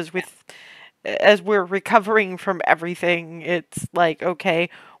 because as we're recovering from everything, it's like, okay,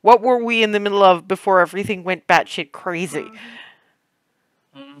 what were we in the middle of before everything went batshit crazy?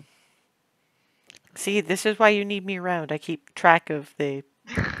 See, this is why you need me around. I keep track of the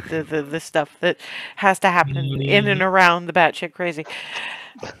stuff that has to happen in and around the batshit crazy.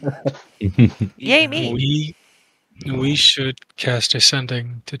 Yay me! We should cast a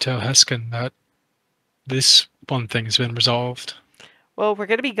sending to tell Heskin that this one thing has been resolved. Well, we're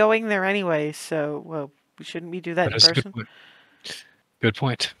gonna be going there anyway, so shouldn't we do that That in is a good person? point. Good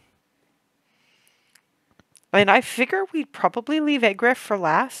point. I mean, I figure we'd probably leave Egref for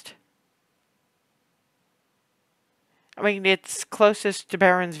last. I mean, it's closest to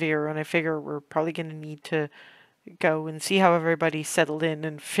Baronsveer, and I figure we're probably going to need to go and see how everybody's settled in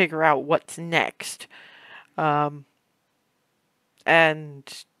and figure out what's next. And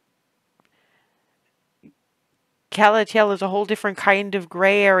Calatiel is a whole different kind of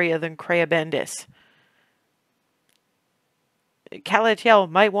gray area than Creabendis.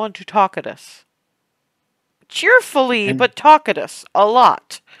 Calatiel might want to talk at us. Cheerfully, but talk at us a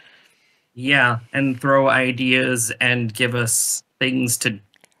lot. Yeah, and throw ideas and give us things to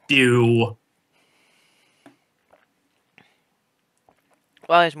do.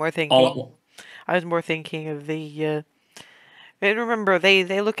 Well, I was more thinking of the. And remember,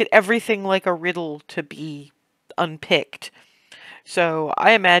 they look at everything like a riddle to be unpicked. So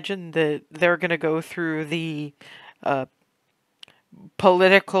I imagine that they're going to go through the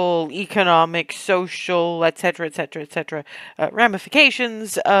political, economic, social, etc., etc., etc.,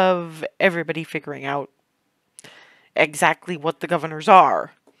 ramifications of everybody figuring out exactly what the governors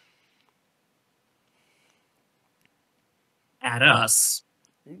are. At us.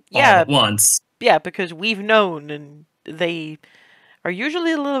 Yeah. All at once. Yeah, because we've known, and they are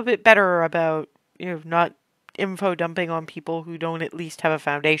usually a little bit better about, not info dumping on people who don't at least have a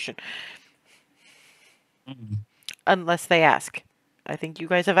foundation. Unless they ask. I think you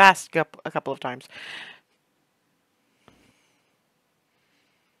guys have asked a couple of times.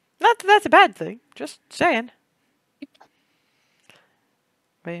 Not that that's a bad thing. Just saying.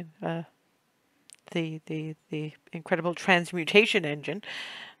 I mean, the incredible transmutation engine.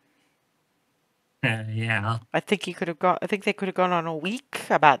 Yeah. I think they could have gone on a week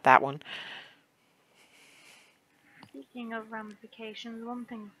about that one. Speaking of ramifications, one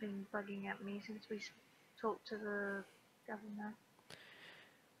thing's been bugging at me since we talked to the governor.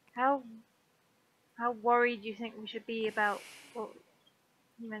 How worried do you think we should be about what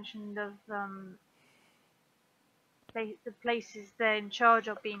you mentioned of the places they're in charge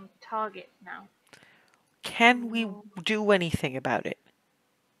of being targets now? Can we do anything about it?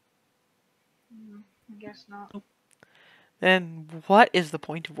 I guess not. Then what is the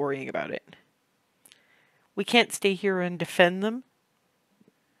point of worrying about it? We can't stay here and defend them.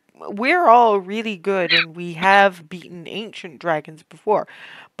 We're all really good and we have beaten ancient dragons before,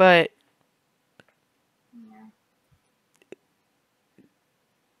 but Yeah.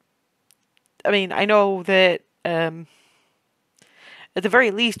 I mean, I know that at the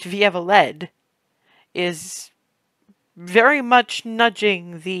very least Vieva is very much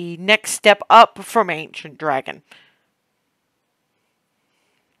nudging the next step up from ancient dragon.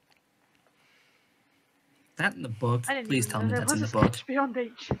 That in the book? I didn't Please even tell know me there that's was in a the book. stage beyond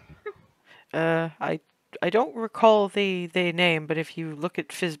H. I don't recall the name, but if you look at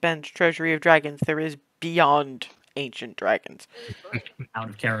Fizban's Treasury of Dragons, there is beyond ancient dragons. Out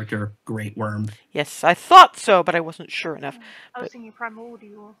of character, great worm. Yes, I thought so, but I wasn't sure enough. I was thinking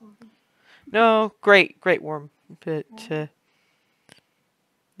primordial or something. No, great worm. But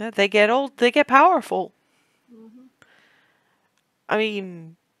no, they get old, they get powerful. I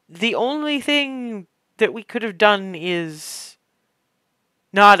mean, the only thing that we could have done is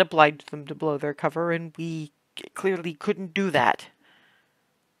not oblige them to blow their cover, and we clearly couldn't do that.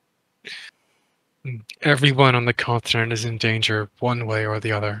 Everyone on the continent is in danger one way or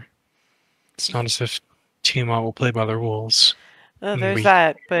the other. It's not as if Tiamat will play by the rules. There's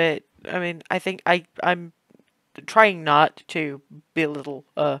that, but I mean, I think I'm trying not to belittle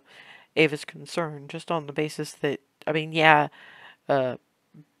Ava's concern, just on the basis that, I mean, yeah,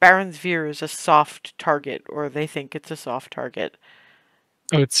 Baron's is a soft target, or they think it's a soft target.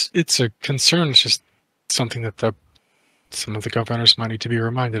 Oh, it's a concern. It's just something that some of the governors might need to be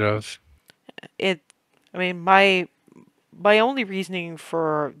reminded of. I mean, my only reasoning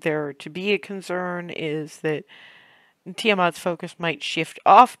for there to be a concern is that Tiamat's focus might shift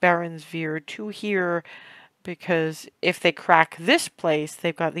off Baron's to here, because if they crack this place,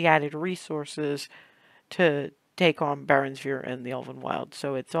 they've got the added resources to take on Baron's and the Elven Wild.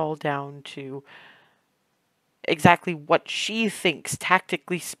 So it's all down to exactly what she thinks,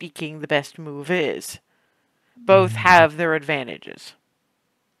 tactically speaking, the best move is. Both have their advantages.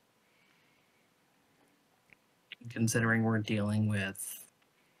 Considering we're dealing with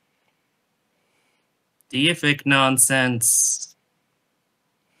deific nonsense.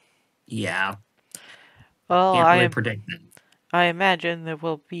 Yeah. Well, Can't really predict that. I imagine that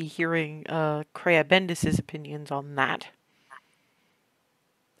we'll be hearing Crea Bendis's opinions on that.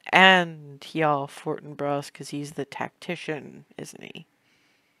 And Hjal Fortinbras, because he's the tactician, isn't he?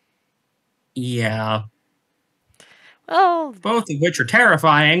 Yeah. Well, both of which are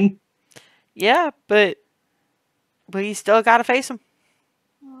terrifying. Yeah, but you still gotta face them.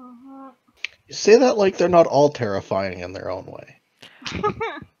 You say that like they're not all terrifying in their own way.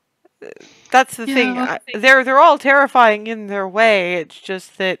 That's the thing. They're all terrifying in their way. It's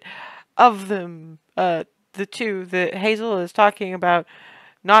just that of them, the two that Hazel is talking about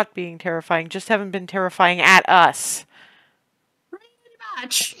not being terrifying just haven't been terrifying at us. Pretty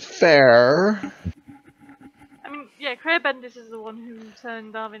much. Fair. I mean, yeah, Crea Bendis is the one who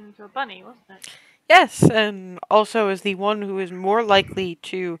turned Darwin into a bunny, wasn't it? Yes, and also is the one who is more likely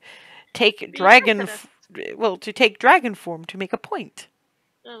to take dragon form to make a point.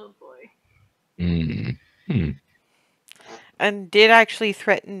 Oh boy. And did actually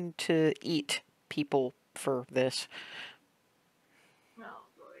threaten to eat people for this. Oh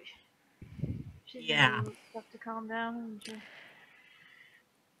boy. She's Yeah. have to calm down, hasn't she?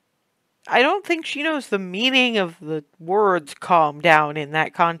 I don't think she knows the meaning of the words calm down in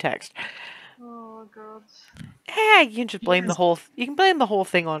that context. Oh god. You can just blame the whole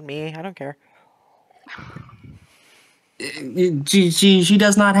thing on me. I don't care. She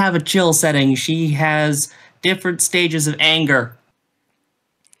does not have a chill setting. She has different stages of anger.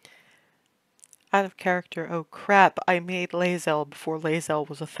 Out of character. Oh crap, I made Lae'zel before Lae'zel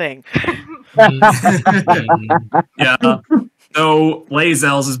was a thing. Yeah. So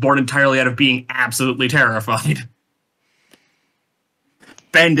Lae'zel's is born entirely out of being absolutely terrified.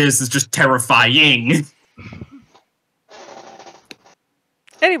 Bendis is just terrifying.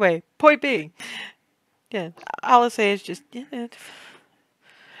 Anyway, point being. Yeah, Alice is just... Yeah.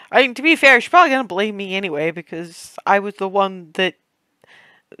 I mean, to be fair, she's probably gonna blame me anyway, because I was the one that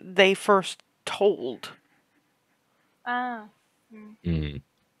they first told.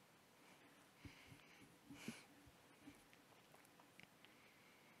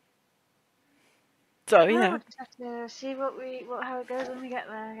 So, Well, we'll just have to see how it goes when we get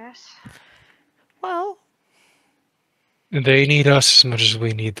there, I guess. well, They need us as much as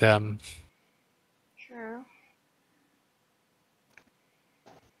we need them. True.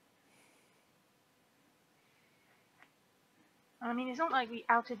 I mean, it's not like we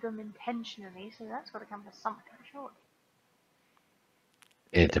outed them intentionally, so that's got to come to something, surely.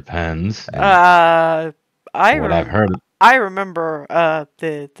 It depends. I What I've heard. I remember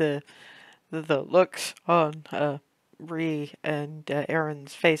the looks on Ree and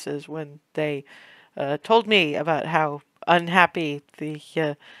Aaron's faces when they told me about how unhappy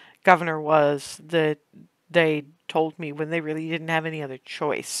the governor was. That they told me when they really didn't have any other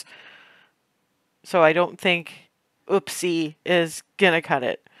choice. So I don't think oopsie is gonna cut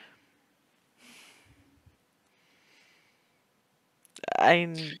it.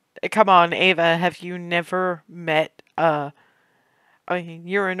 Come on, Ava, have you never met I mean,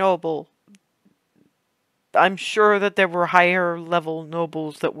 you're a noble. I'm sure that there were higher level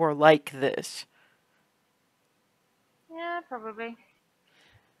nobles that were like this. Yeah, probably.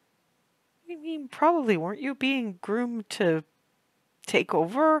 I mean, probably weren't you being groomed to take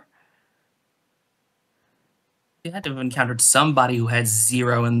over? You had to have encountered somebody who had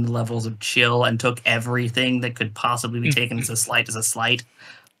 0 in the levels of chill and took everything that could possibly be taken as a slight.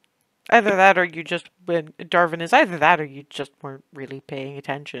 Either that or you just, when Darwin is either that or you just weren't really paying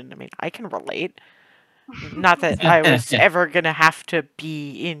attention. I mean, I can relate. Not that I was ever gonna have to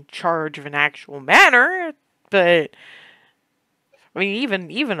be in charge of an actual manor, but I mean,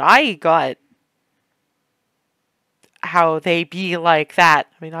 even I got how they be like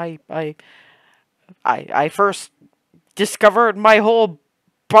that. I mean, I first discovered my whole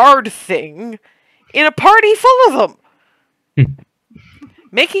bard thing in a party full of them.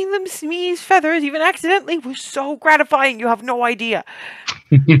 Making them sneeze feathers, even accidentally, was so gratifying. You have no idea.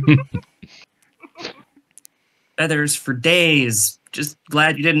 Feathers for days. Just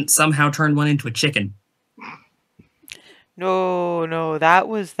glad you didn't somehow turn one into a chicken. No, that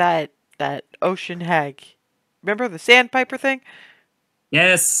was that ocean hag. Remember the sandpiper thing?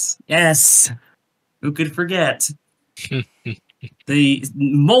 Yes. Who could forget? The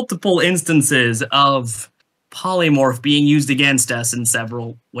multiple instances of polymorph being used against us in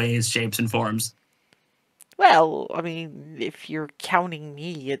several ways, shapes, and forms. Well, I mean, if you're counting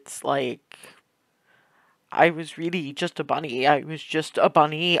me, it's like I was really just a bunny. I was just a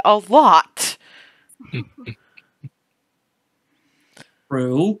bunny a lot.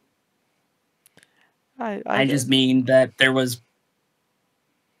 True. I just mean that there were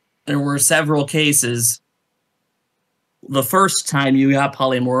several cases. The first time you got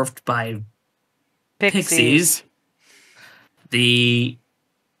polymorphed by pixies. The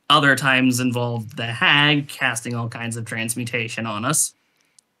other times involved the hag casting all kinds of transmutation on us.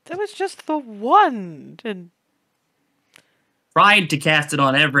 That was just the one. And tried to cast it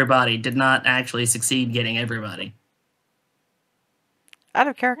on everybody, did not actually succeed getting everybody. Out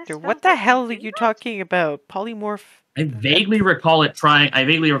of character, what the hell are you talking about? Polymorph? I vaguely recall it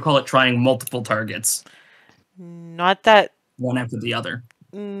trying multiple targets. Not that. One after the other.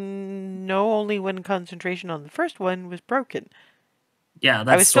 No, only when concentration on the first one was broken. Yeah,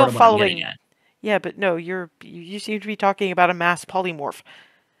 that's I was still sort of following. What I'm getting at. Yeah, but no, you seem to be talking about a mass polymorph.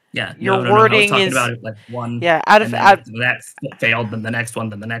 Yeah, your wording I was talking is about it like one. Yeah, that failed, then the next one,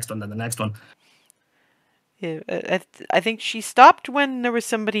 then the next one, then the next one. Yeah, I think she stopped when there was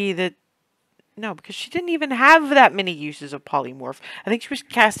somebody that. No, because she didn't even have that many uses of polymorph. I think she was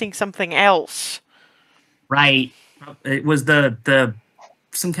casting something else. Right. It was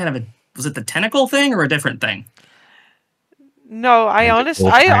some kind of a. Was it the tentacle thing or a different thing? No, I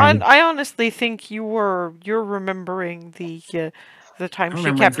honestly think you're remembering the time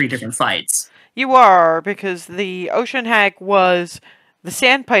she kept 3 different fights. You are, because the ocean hag was the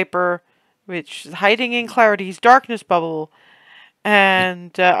sandpiper, which is hiding in Clarity's darkness bubble,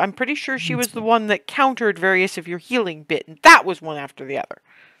 and I'm pretty sure she was the one that countered various of your healing bit, and that was one after the other.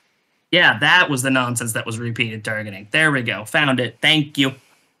 Yeah, that was the nonsense that was repeated targeting. There we go. Found it. Thank you.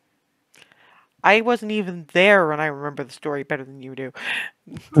 I wasn't even there, and I remember the story better than you do.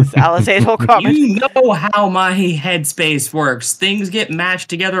 This Alice's whole comment. You know how my headspace works. Things get mashed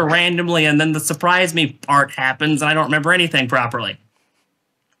together randomly, and then the surprise me part happens, and I don't remember anything properly.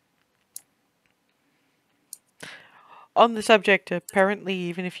 On the subject, apparently,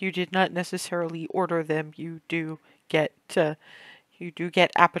 even if you did not necessarily order them, you do get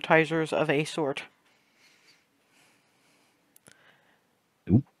appetizers of a sort.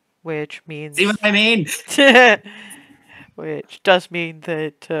 Ooh. Which means... See what I mean? Which does mean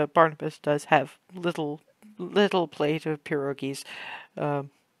that Barnabas does have little plate of pierogies.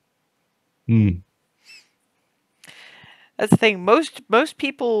 That's the thing. Most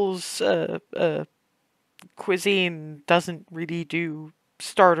people's cuisine doesn't really do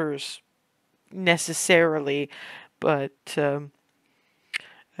starters necessarily, but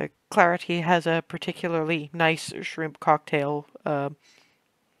Clarity has a particularly nice shrimp cocktail. Farida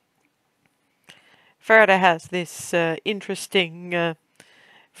has this interesting,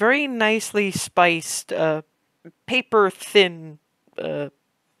 very nicely spiced, paper thin,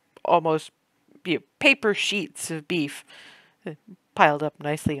 almost paper sheets of beef piled up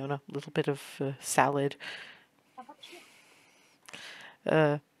nicely on a little bit of salad.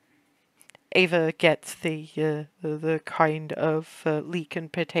 Ava gets the kind of leek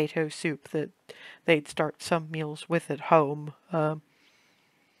and potato soup that they'd start some meals with at home.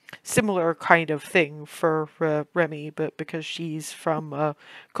 Similar kind of thing for Remy, but because she's from a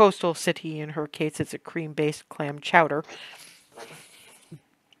coastal city, in her case it's a cream-based clam chowder.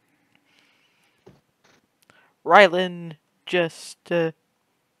 Rylan just...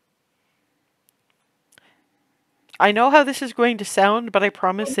 I know how this is going to sound, but I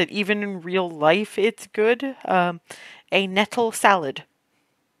promise that even in real life it's good. A nettle salad.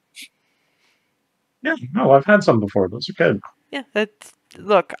 Yeah, no, I've had some before. Those are good. Yeah, that's...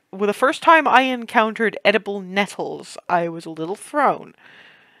 Look, well, the first time I encountered edible nettles, I was a little thrown.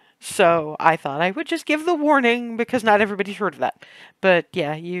 So I thought I would just give the warning because not everybody's heard of that. But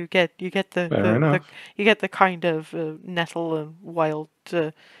yeah, you get the you get the kind of nettle and wild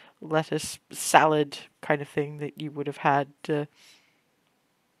lettuce salad kind of thing that you would have had.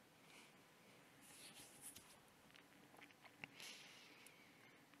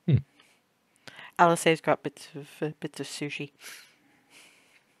 Alice's got bits of sushi.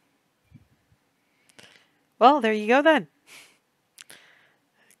 Well, there you go then.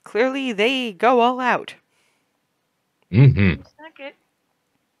 Clearly, they go all out. Mm-hmm.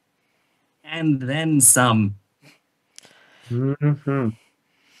 And then some. Mm-hmm.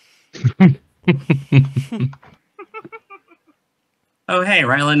 Oh, hey,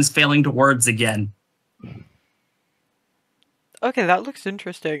 Rylan's failing to words again. Okay, that looks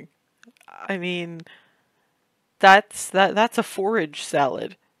interesting. I mean, that's a forage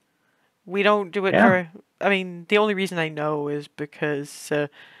salad. We don't do it very... I mean, the only reason I know is because the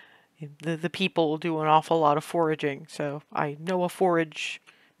people do an awful lot of foraging, so I know a forage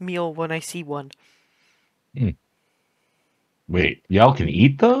meal when I see one. Wait, y'all can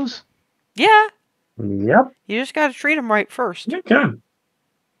eat those? Yeah. Yep. You just gotta treat them right first. You can.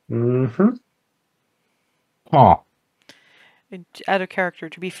 Mm-hmm. Huh. And out of character,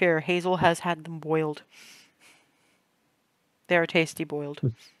 to be fair, Hazel has had them boiled. They're tasty boiled.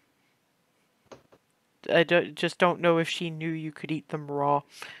 I just don't know if she knew you could eat them raw.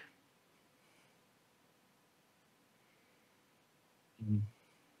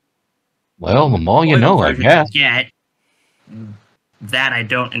 Well, the more you know, I guess. Yeah, that I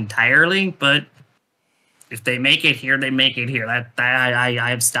don't entirely, but if they make it here, they make it here.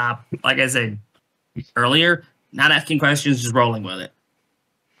 I've stopped, like I said earlier, not asking questions, just rolling with it.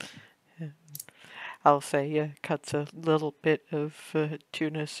 I'll say, cuts a little bit of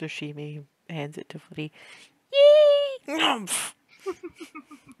tuna sashimi, hands it to Flitty. Yay!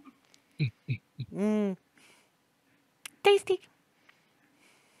 Tasty.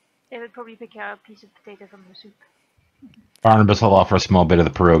 They would probably pick out a piece of potato from the soup. Barnabas will offer a small bit of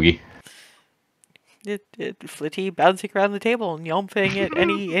the pierogi. Flitty bouncing around the table and yomping at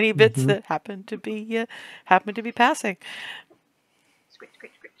any bits that happen to be passing. Scritch,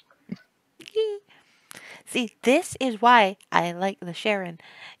 scritch, scritch. See, this is why I like the Sharon.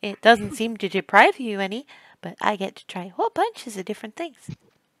 It doesn't seem to deprive you any, but I get to try whole bunches of different things.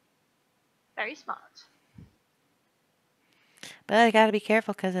 Very smart. But I gotta be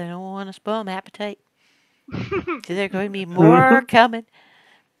careful because I don't want to spoil my appetite. So there are going to be more coming.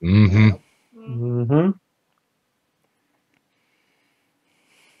 Mm-hmm. Mm-hmm.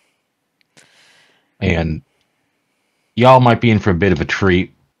 And y'all might be in for a bit of a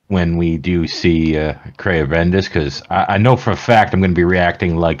treat when we do see Crea Vendis, because I know for a fact I'm going to be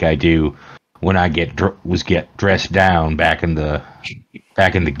reacting like I do when I get dressed down back in the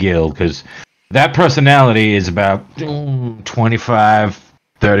guild, because that personality is about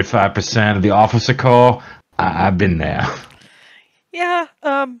 25-35% of the officer corps. I've been there. Yeah,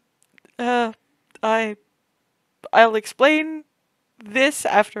 I'll explain this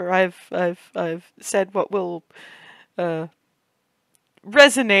after I've said what will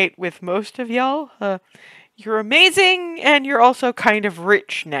resonate with most of y'all. You're amazing, and you're also kind of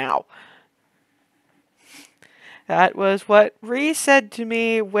rich now. That was what Ree said to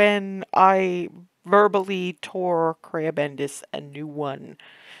me when I verbally tore Crea Bendis a new one.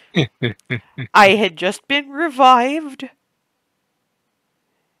 I had just been revived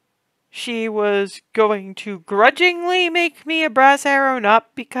she was going to grudgingly make me a brass arrow,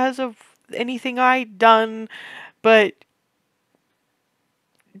 not because of anything I'd done, but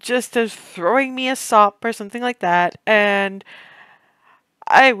just as throwing me a sop or something like that, and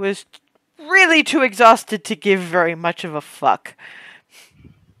I was really too exhausted to give very much of a fuck.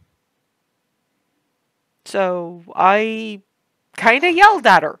 So I kind of yelled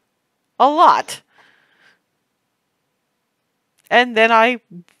at her a lot. And then I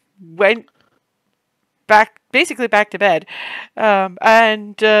went basically back to bed.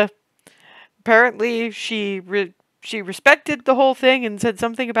 And apparently she respected the whole thing and said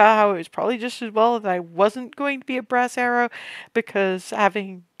something about how it was probably just as well that I wasn't going to be a brass arrow because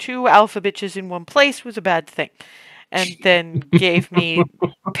having 2 alpha bitches in one place was a bad thing. And then gave me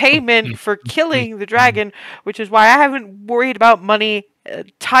payment for killing the dragon, which is why I haven't worried about money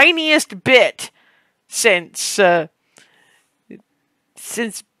tiniest bit since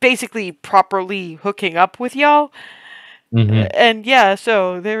basically properly hooking up with y'all. And yeah,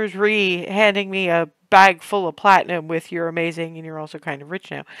 so there's handing me a bag full of platinum with "you're amazing and you're also kind of rich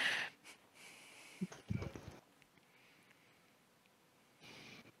now."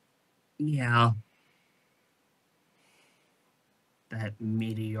 Yeah. That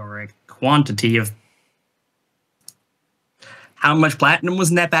meteoric quantity of how much platinum was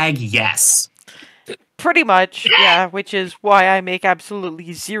in that bag? Yes. Pretty much, yeah, which is why I make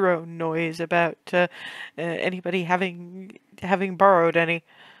absolutely zero noise about anybody having borrowed any.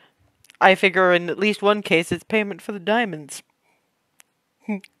 I figure in at least one case it's payment for the diamonds.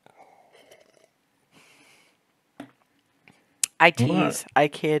 I tease, I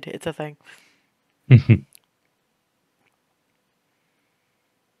kid, it's a thing.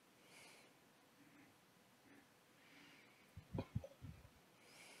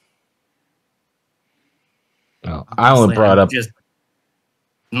 Well, I only brought up.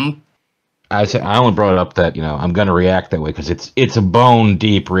 I only brought up that I'm gonna react that way because it's a bone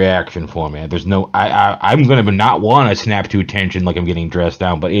deep reaction for me. There's no I'm gonna not want to snap to attention like I'm getting dressed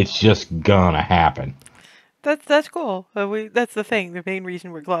down, but it's just gonna happen. That's cool. That's the thing. The main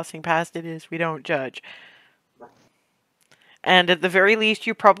reason we're glossing past it is we don't judge. And at the very least,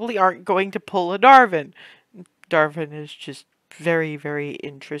 you probably aren't going to pull a Darvin. Darvin is just very, very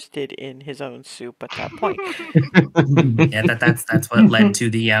interested in his own soup at that point. Yeah, that's what led to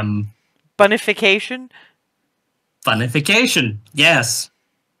the Bunification. Funification. Yes.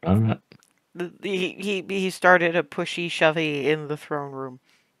 He started a pushy shovey in the throne room.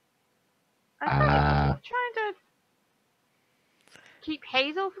 I thought you were trying to keep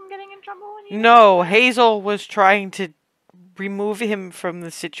Hazel from getting in trouble. No, Hazel was trying to remove him from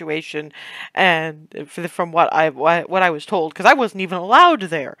the situation, and from what I was told, because I wasn't even allowed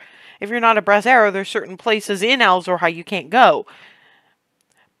there. If you're not a brass arrow, there's certain places in Alzorhai you can't go.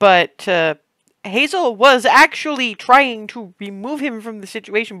 But Hazel was actually trying to remove him from the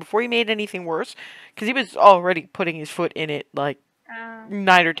situation before he made anything worse, because he was already putting his foot in it like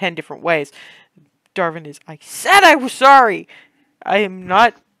 9 or 10 different ways. Darvin is, I said I was sorry. I'm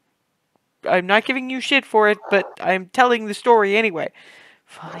not giving you shit for it, but I'm telling the story anyway.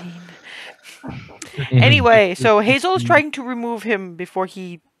 Fine. Anyway, so Hazel is trying to remove him before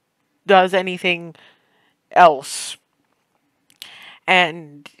he does anything else.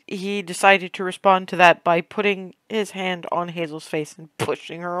 And he decided to respond to that by putting his hand on Hazel's face and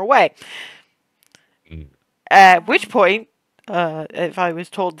pushing her away. At which point, if I was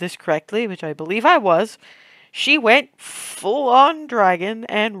told this correctly, which I believe I was, she went full-on dragon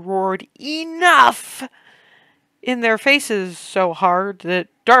and roared enough in their faces so hard that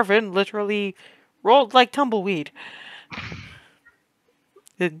Darvin literally rolled like tumbleweed.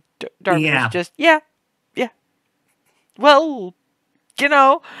 And Darvin was just, yeah. Well,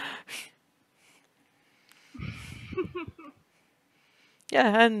 yeah,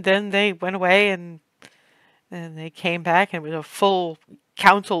 and then they went away and they came back, and it was a full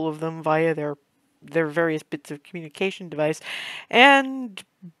council of them via their various bits of communication device, and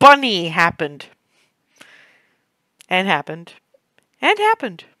Bunny happened. And happened. And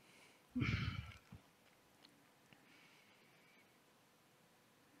happened.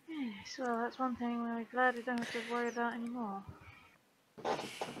 Yes, well, that's one thing we're glad we don't have to worry about anymore.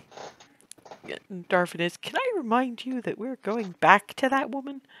 Darvin is, can I remind you that we're going back to that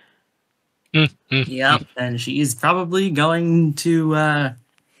woman? Yep, and she's probably going to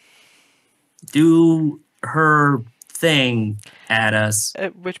do her thing at us.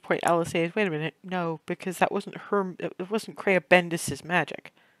 At which point Alice says, wait a minute, no, because that wasn't her, it wasn't Kreia Bendis'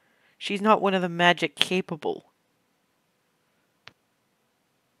 magic. She's not one of the magic capable.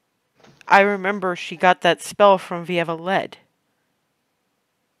 I remember she got that spell from Vieva Led.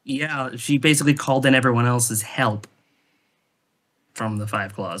 Yeah, she basically called in everyone else's help from the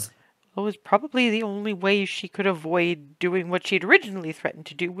Five Claws. It was probably the only way she could avoid doing what she'd originally threatened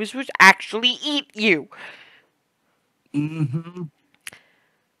to do, was actually eat you. Mm-hmm.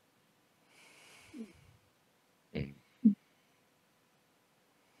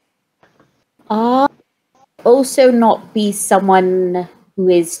 Also not be someone who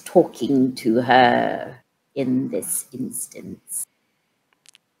is talking to her in this instance.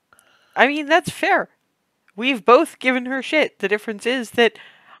 I mean, that's fair. We've both given her shit. The difference is that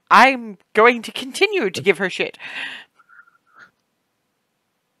I'm going to continue to give her shit.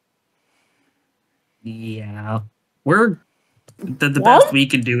 Yeah. We're the What? best we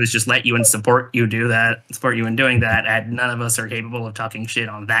can do is just let you and support you do that, support you in doing that, and none of us are capable of talking shit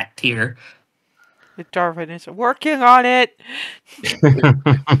on that tier. Darwin is working on it. Except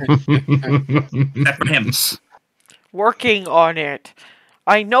for him. Working on it.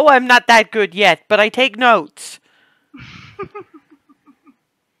 I know I'm not that good yet, but I take notes.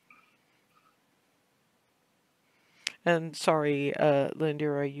 And sorry,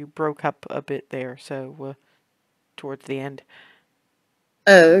 Lindira, you broke up a bit there, so towards the end.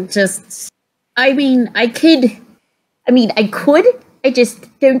 Oh, just. I mean, I could. I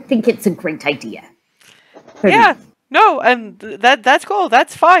just don't think it's a great idea. Yeah, no, and that's cool.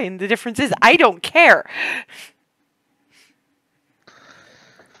 That's fine. The difference is I don't care.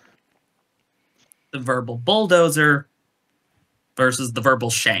 The verbal bulldozer versus the verbal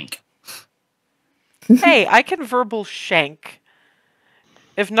shank. Hey, I can verbal shank.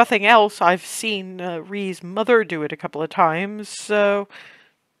 If nothing else, I've seen Ree's mother do it a couple of times, so...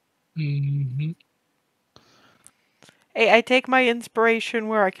 Mhm. Hey, I take my inspiration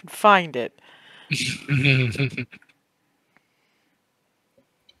where I can find it.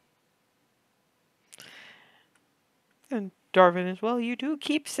 And Darwin as well, you do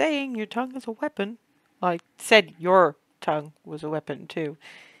keep saying your tongue is a weapon. I said your tongue was a weapon, too.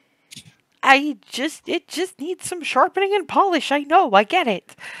 It just needs some sharpening and polish, I know, I get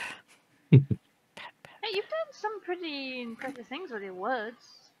it. Hey, you've done some pretty impressive things with your words.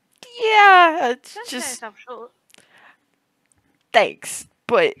 Yeah, it's Don't sell just... yourself short. Thanks.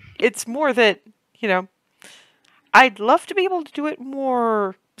 But it's more that, I'd love to be able to do it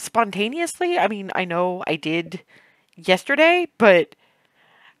more spontaneously. I mean, I know I did yesterday, but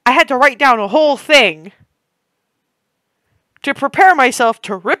I had to write down a whole thing to prepare myself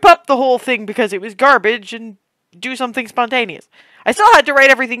to rip up the whole thing because it was garbage and do something spontaneous. I still had to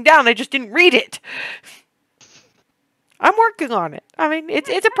write everything down, I just didn't read it. I'm working on it. I mean, it's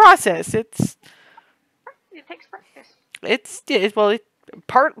a process. It takes practice.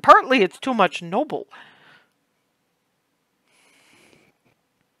 Partly it's too much noble.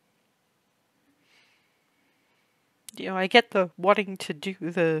 I get the wanting to do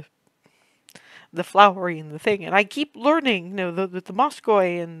the flowering and the thing, and I keep learning, the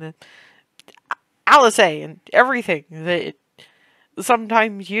Moskoi and the Alice and everything. That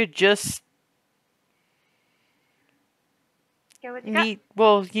sometimes you just Go with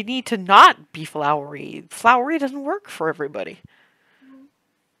your you need to not be flowery. Flowery doesn't work for everybody.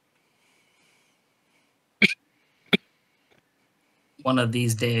 One of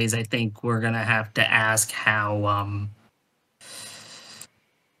these days, I think we're gonna have to ask how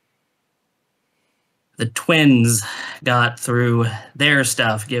the twins got through their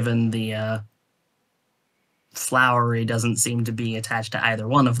stuff, given the flowery doesn't seem to be attached to either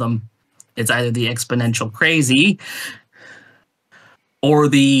one of them. It's either the exponential crazy or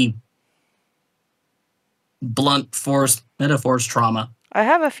the blunt force metaphors trauma. I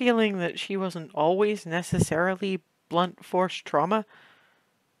have a feeling that she wasn't always necessarily blunt force trauma.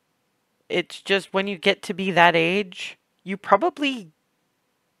 It's just when you get to be that age, you probably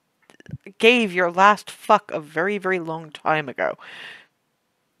gave your last fuck a very, very long time ago.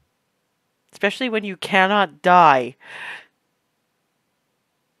 Especially when you cannot die.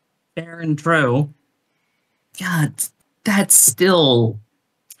 Fair and true. God, that's still...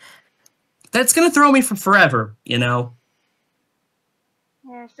 That's gonna throw me for forever, Yeah,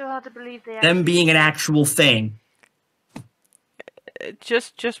 it's still hard to believe they them being an actual thing.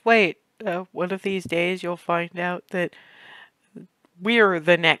 Just wait. One of these days you'll find out that we're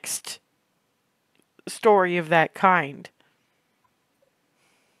the next story of that kind.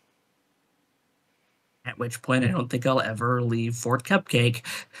 At which point I don't think I'll ever leave Fort Cupcake.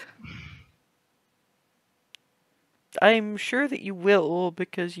 I'm sure that you will,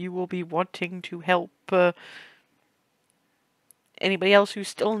 because you will be wanting to help anybody else who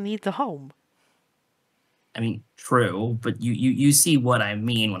still needs a home. I mean, true, but you see what I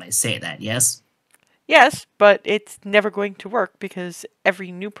mean when I say that, yes? Yes, but it's never going to work because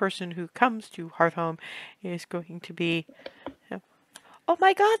every new person who comes to Hearthhome is going to be, oh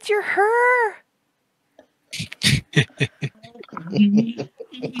my God, you're her!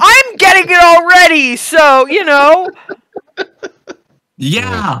 I'm getting it already, so,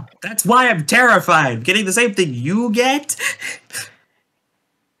 Yeah, that's why I'm terrified. Getting the same thing you get?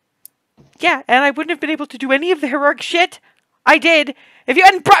 Yeah, and I wouldn't have been able to do any of the heroic shit I did if you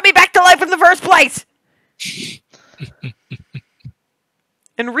hadn't brought me back to life in the first place!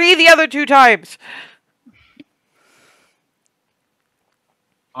 And the other 2 times!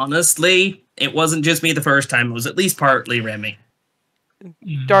 Honestly, it wasn't just me the first time. It was at least partly Remy.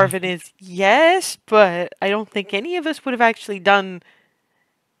 Darvin is yes, but I don't think any of us would have actually done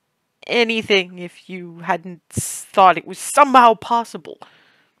anything if you hadn't thought it was somehow possible.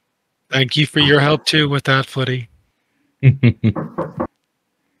 Thank you for your help too with that, Footy.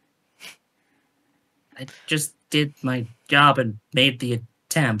 I just did my job and made the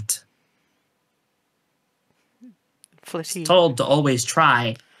attempt. Flitty, Told to always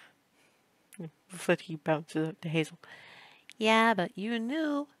try. Flitty bounces up to Hazel. Yeah, but you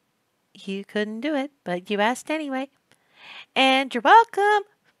knew you couldn't do it, but you asked anyway. And you're welcome.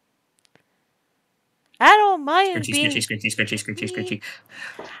 I don't mind being... Scritchy.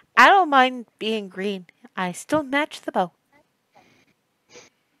 I don't mind being green. I still match the bow.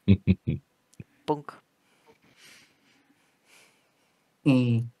 Bunk.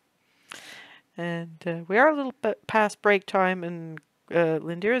 And we are a little bit past break time, and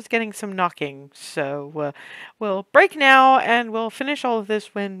Lindira's getting some knocking. So we'll break now, and we'll finish all of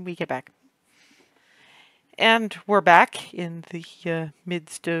this when we get back. And we're back in the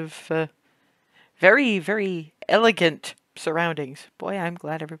midst of very, very elegant surroundings. Boy, I'm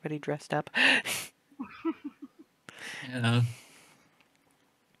glad everybody dressed up. Yeah.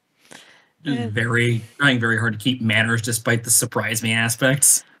 Trying very hard to keep manners despite the surprise me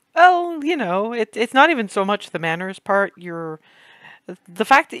aspects. Well, it's not even so much the manners part. The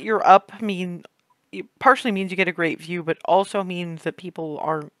fact that you're up it partially means you get a great view, but also means that people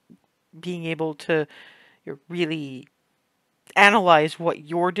aren't being able to really analyze what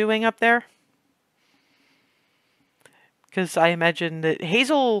you're doing up there. Because I imagine that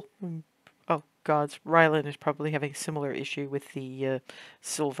Hazel... Oh, gods. Rylan is probably having a similar issue with the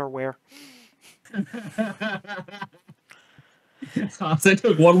silverware. I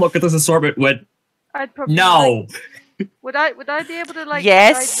took one look at this assortment, went, I'd probably no! Would I be able to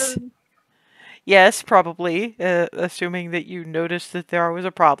Yes. guide them? Yes, probably, assuming that you noticed that there was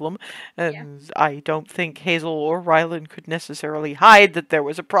a problem. And yeah. I don't think Hazel or Rylan could necessarily hide that there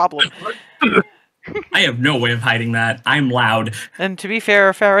was a problem. I have no way of hiding that. I'm loud. And to be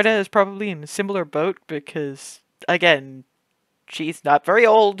fair, Farida is probably in a similar boat because, again, she's not very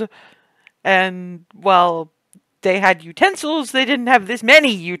old. And while they had utensils, they didn't have this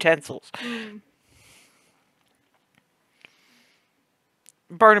many utensils.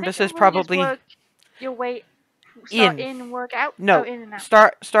 Barnabas is probably... Your way start in and work out? No, in and out.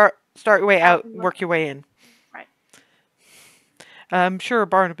 Start your way out, work your way in. Right. I'm sure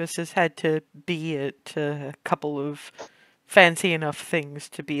Barnabas has had to be at a couple of fancy enough things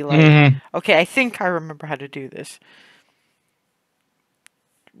to be like, okay, I think I remember how to do this.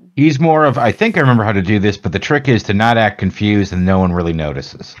 He's more of, I think I remember how to do this, but the trick is to not act confused and no one really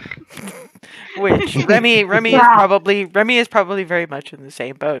notices. Which Remy is probably very much in the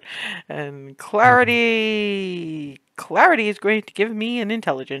same boat. And Clarity is going to give me an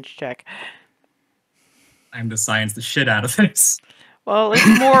intelligence check. I'm to science the shit out of this. Well,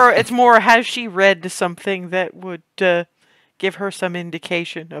 it's more has she read something that would give her some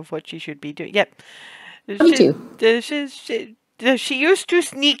indication of what she should be doing. Yep. She used to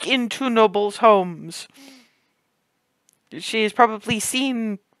sneak into nobles' homes. She's probably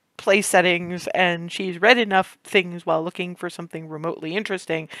seen place settings, and she's read enough things while looking for something remotely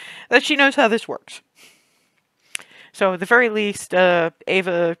interesting that she knows how this works. So at the very least,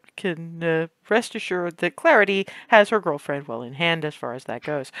 Ava can rest assured that Clarity has her girlfriend well in hand as far as that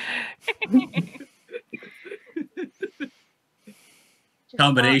goes.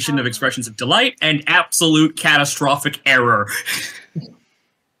 Combination of expressions of delight and absolute catastrophic error.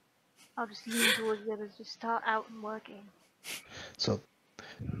 I'll just lean towards the others, just start out and working. So,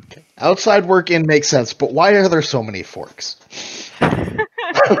 okay. Outside work in makes sense, but why are there so many forks?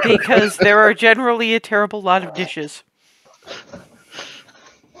 Because there are generally a terrible lot of dishes.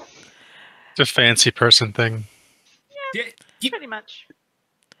 It's a fancy person thing. Yeah, pretty much.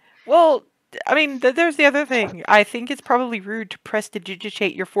 Well, I mean, there's the other thing. I think it's probably rude to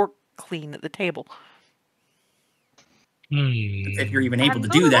prestidigitate your fork clean at the table. If you're even able to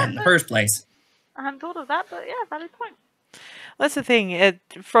do that in the first place. I hadn't thought of that, but yeah, valid point. That's the thing.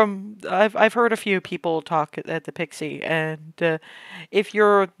 I've heard a few people talk at the Pixie, and if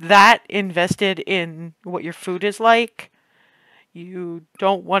you're that invested in what your food is like, you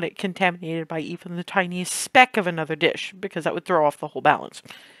don't want it contaminated by even the tiniest speck of another dish, because that would throw off the whole balance.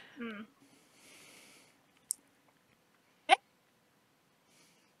 Mm.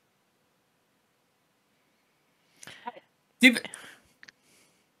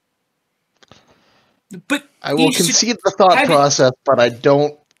 But I will you should concede the thought have it- process, but I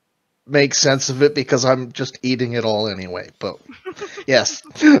don't make sense of it because I'm just eating it all anyway. But yes.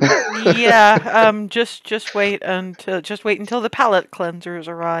 Yeah, just wait until the palate cleansers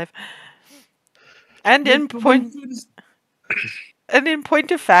arrive. And in point in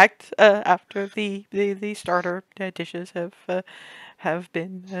point of fact, after the starter dishes have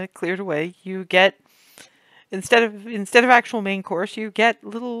been cleared away, you get instead of actual main course, you get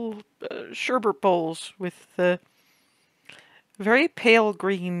little sherbet bowls with very pale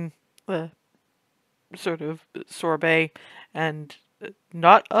green sort of sorbet, and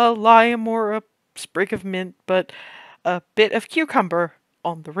not a lime or a sprig of mint, but a bit of cucumber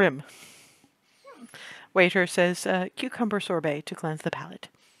on the rim. Waiter says, cucumber sorbet to cleanse the palate.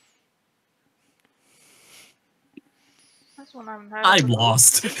 That's one I haven't heard of I'm before.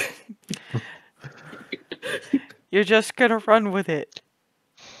 lost. You're just gonna run with it.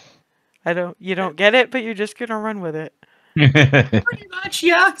 You don't get it, but you're just gonna run with it. Pretty much,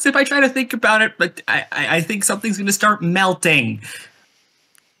 yeah. So if I try to think about it, but I think something's going to start melting.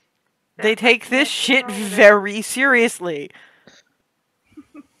 They take this shit very seriously.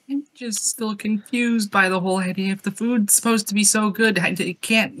 I'm just still confused by the whole idea. If the food's supposed to be so good, it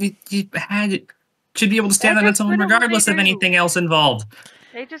can't. It should be able to stand on its own regardless of anything else involved.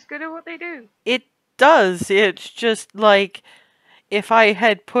 They're just good at what they do. It does. It's just like if I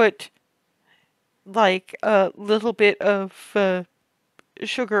had put like a little bit of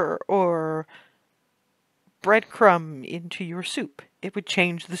sugar or breadcrumb into your soup, it would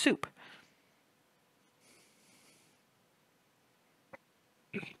change the soup.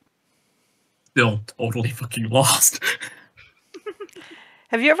 Still totally fucking lost.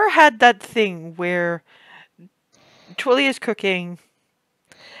 Have you ever had that thing where Twilly is cooking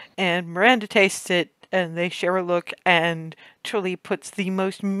and Miranda tastes it and they share a look and Twilly puts the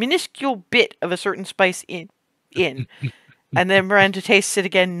most minuscule bit of a certain spice in and then Miranda tastes it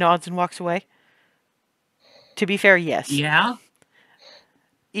again, nods and walks away? To be fair, yes. Yeah?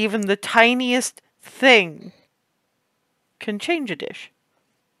 Even the tiniest thing can change a dish.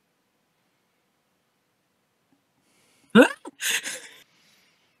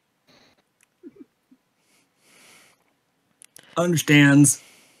 Understands.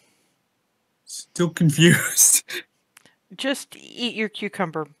 Still confused. Just eat your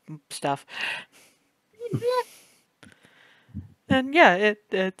cucumber stuff. And yeah,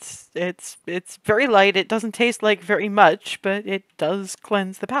 it's very light. It doesn't taste like very much, but it does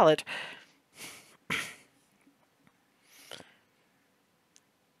cleanse the palate.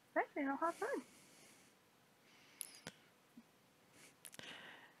 Actually, not hard time.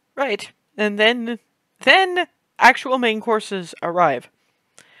 Right. And then actual main courses arrive.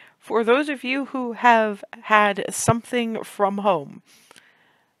 For those of you who have had something from home,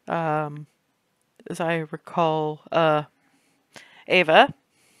 as I recall, Ava,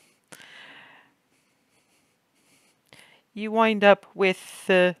 you wind up with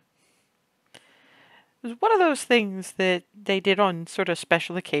it was one of those things that they did on sort of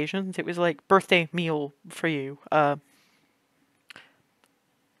special occasions. It was like birthday meal for you.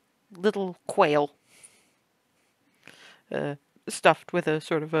 Little quail stuffed with a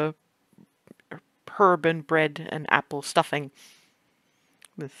sort of a herb and bread and apple stuffing.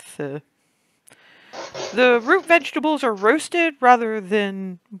 With the root vegetables are roasted rather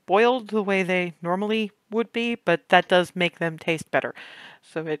than boiled the way they normally would be, but that does make them taste better.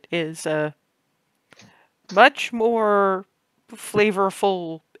 So it is a much more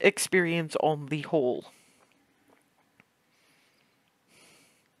flavorful experience on the whole.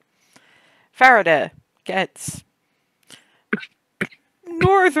 Faraday gets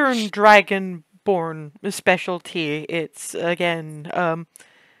Northern Dragonborn specialty. It's, again,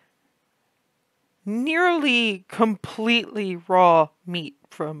 nearly completely raw meat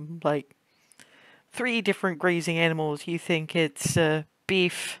from, like, 3 different grazing animals. You think it's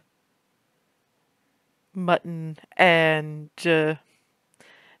beef, mutton, and no,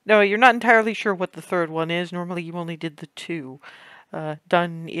 you're not entirely sure what the third one is. Normally you only did the 2,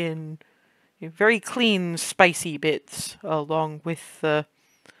 done in very clean, spicy bits, along with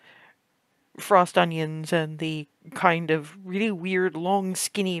frost onions and the kind of really weird, long,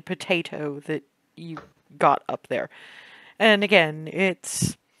 skinny potato that you got up there. And again,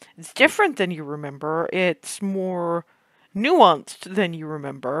 it's different than you remember. It's more nuanced than you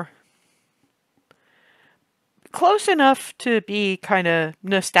remember. Close enough to be kind of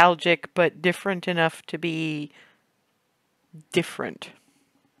nostalgic, but different enough to be different.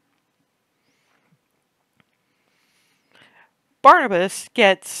 Barnabas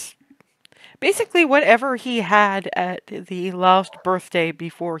gets basically whatever he had at the last birthday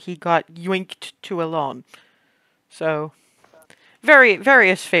before he got yoinked to a lawn. So,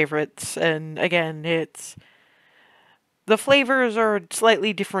 various favorites, and again, it's the flavors are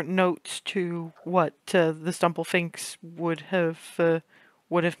slightly different notes to what the Stumplefinks would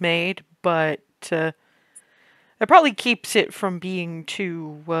have made, but it probably keeps it from being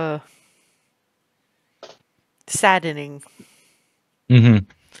too saddening. Mm-hmm.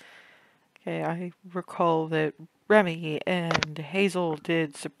 Okay, I recall that Remy and Hazel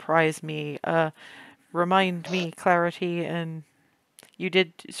did surprise me. Remind me, Clarity, and you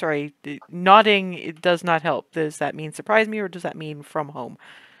did. Sorry, nodding. It does not help. Does that mean surprise me, or does that mean from home?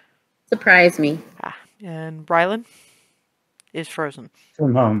 Surprise me. And Rylan is frozen.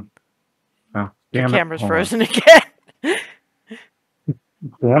 From home. Oh, Your damn it. camera's Hold on. frozen again.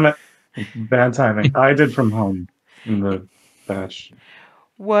 Damn it. Bad timing. I did from home in the batch.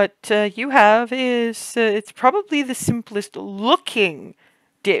 What you have is it's probably the simplest looking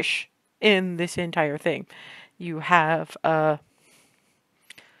dish in this entire thing. You have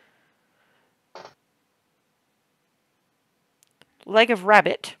leg of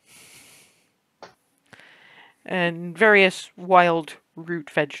rabbit and various wild root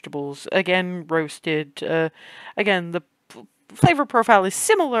vegetables, again roasted. Again, the flavor profile is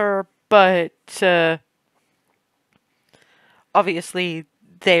similar, but obviously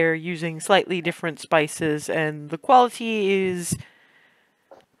they're using slightly different spices, and the quality is,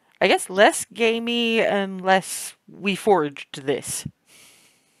 I guess, less gamey and less we foraged this.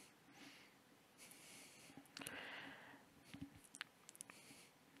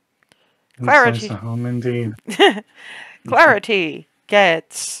 Clarity. Slice of home indeed. Clarity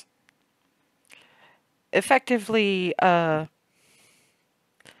gets effectively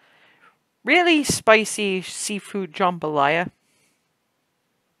really spicy seafood jambalaya.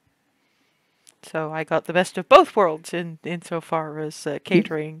 So I got the best of both worlds insofar as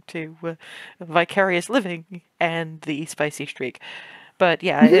catering to vicarious living and the spicy streak. But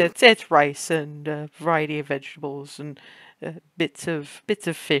yeah, it's rice and a variety of vegetables and bits of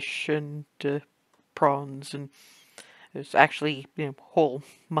fish and prawns, and there's actually whole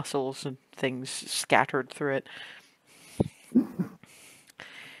mussels and things scattered through it.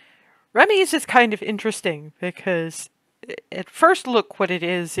 Remy's is kind of interesting because at first look what it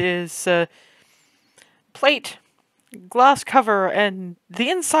is plate, glass cover, and the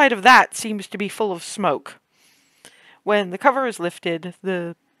inside of that seems to be full of smoke. When the cover is lifted,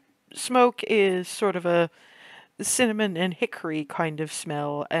 the smoke is sort of a cinnamon and hickory kind of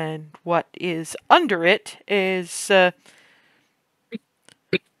smell, and what is under it is a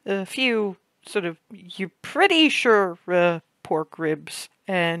few sort of, you're pretty sure, pork ribs,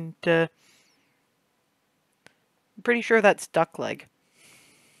 and pretty sure that's duck leg.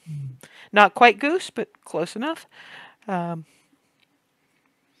 Not quite goose, but close enough. Then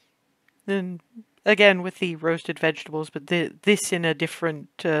again with the roasted vegetables, but this in a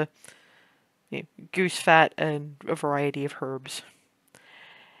different goose fat and a variety of herbs.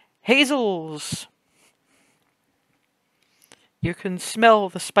 Hazel's. You can smell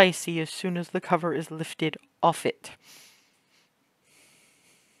the spicy as soon as the cover is lifted off it.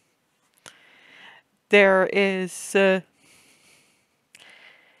 There is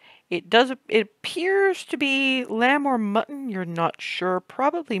it appears to be lamb or mutton, you're not sure.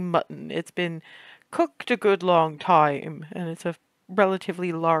 Probably mutton. It's been cooked a good long time, and it's a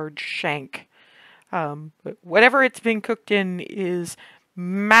relatively large shank. But whatever it's been cooked in is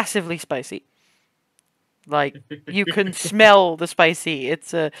massively spicy. Like, you can smell the spicy.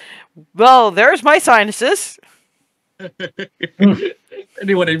 It's well, there's my sinuses.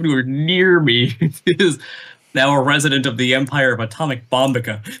 Anyone anywhere near me is now a resident of the Empire of Atomic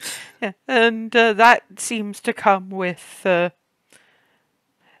Bombica. Yeah, and that seems to come with kind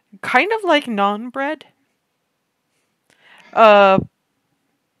of like naan bread.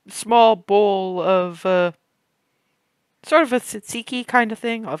 Small bowl of sort of a tzatziki kind of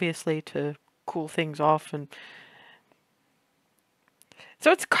thing, obviously to cool things off, and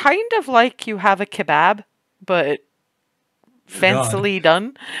so it's kind of like you have a kebab, but fancily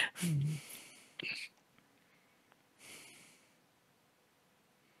done.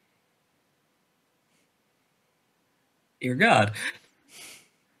 Dear God.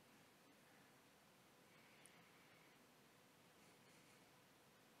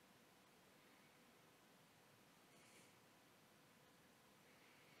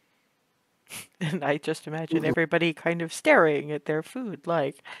 And I just imagine everybody kind of staring at their food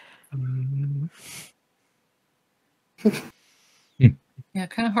like, Yeah,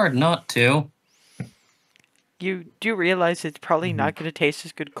 kind of hard not to. you do realize it's probably not going to taste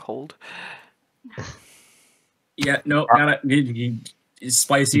as good cold. Yeah, no, gotta it's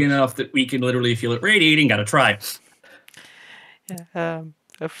spicy enough that we can literally feel it radiating. Gotta try. Yeah,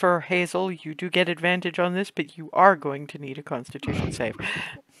 for Hazel, you do get advantage on this, but you are going to need a Constitution save.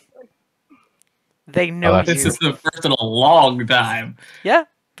 They know that's This you. is the first in a long time. Yeah,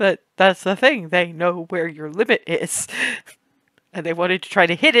 but that's the thing. They know where your limit is. And they wanted to try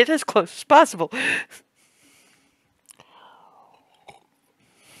to hit it as close as possible.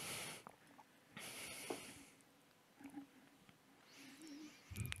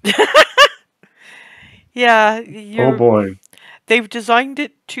 Yeah, Oh boy. they've designed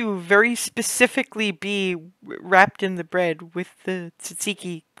it to very specifically be wrapped in the bread with the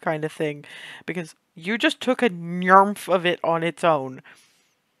tzatziki kind of thing, because you just took a nyarmf of it on its own.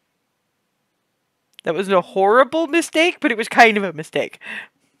 That was a horrible mistake, but it was kind of a mistake.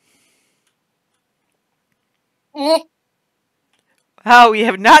 Oh, we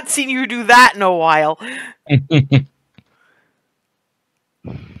have not seen you do that in a while.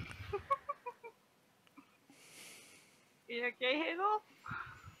 You okay, Hazel?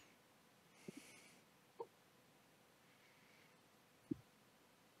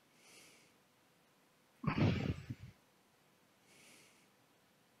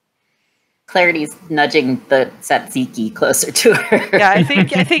 Clarity's nudging the tzatziki closer to her. Yeah, I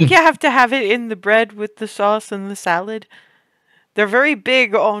think you have to have it in the bread with the sauce and the salad. They're very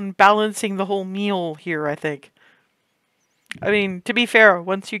big on balancing the whole meal here, I think. I mean, to be fair,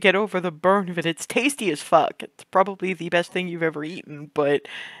 once you get over the burn of it, it's tasty as fuck. It's probably the best thing you've ever eaten, but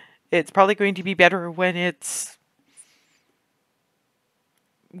it's probably going to be better when it's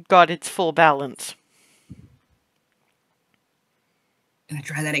got its full balance. Can I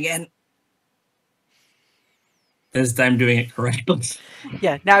try that again? This time doing it correctly.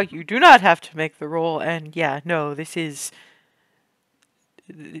 Yeah, now you do not have to make the roll, and yeah, no, this is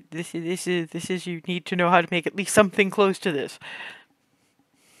you need to know how to make at least something close to this.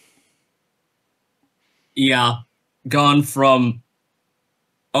 Yeah. Gone from,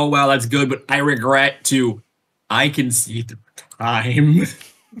 oh wow, that's good, but I regret, to I can see through time.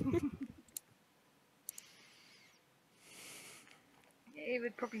 It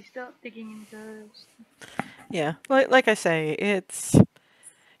would probably start digging into those. Yeah, like I say, it's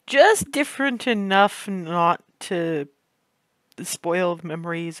just different enough not to spoil the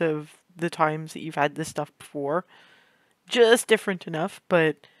memories of the times that you've had this stuff before. Just different enough,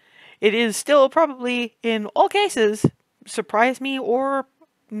 but it is still probably, in all cases, surprise me or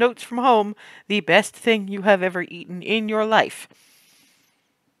notes from home, the best thing you have ever eaten in your life.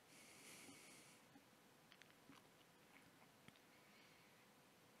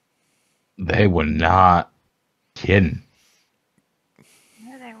 They were not kidding.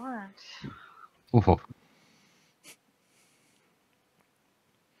 No, they weren't. Ooh.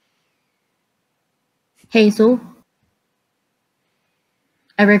 Hazel,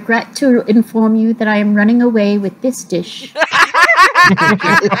 I regret to inform you that I am running away with this dish. At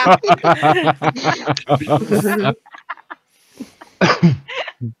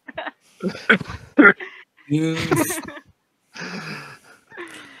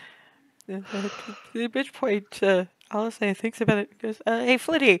which point, Elossa thinks about it and goes, hey,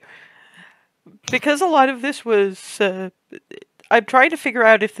 Flitty, because a lot of this was... I'm trying to figure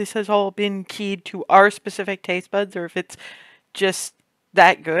out if this has all been keyed to our specific taste buds or if it's just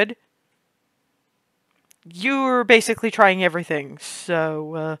that good. You're basically trying everything,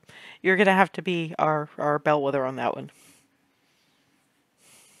 so you're going to have to be our bellwether on that one.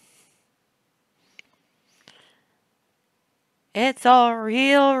 It's all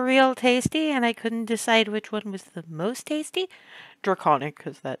real tasty, and I couldn't decide which one was the most tasty. Draconic,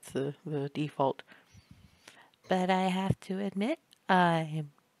 because that's the default. But I have to admit,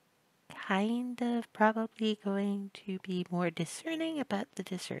 I'm kind of probably going to be more discerning about the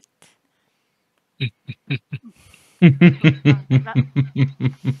dessert.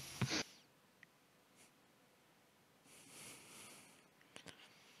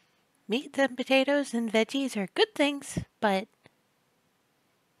 Meat and potatoes and veggies are good things, but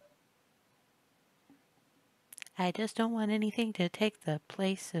I just don't want anything to take the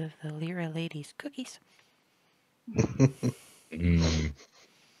place of the Lyra Lady's cookies. Mm.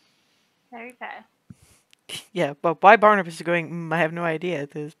 Very fair. Yeah, but why Barnabas is going, I have no idea.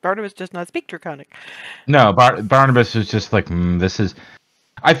 Barnabas does not speak Draconic. No, Barnabas was just like, this is...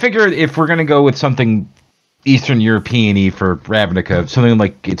 I figured if we're going to go with something Eastern European-y for Ravnica. Something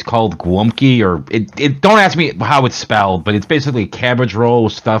like it's called gwumki, or it. Don't ask me how it's spelled, but it's basically a cabbage roll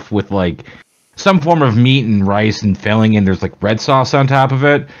stuffed with like some form of meat and rice and filling, and there's like red sauce on top of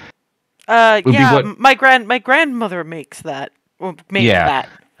it. Would be Yeah, what? my grandmother makes that. Or made Yeah, that.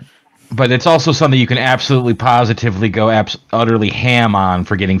 but it's also something you can absolutely positively go utterly ham on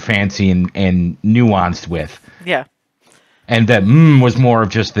for getting fancy and nuanced with. Yeah. And that was more of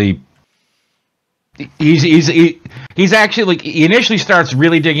just the he's actually like he initially starts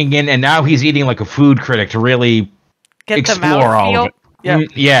really digging in, and now he's eating like a food critic to really Get the explore all of mouthfeel. it. Yep.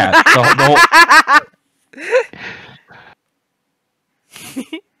 Yeah, the whole,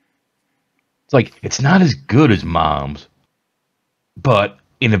 it's like it's not as good as mom's, but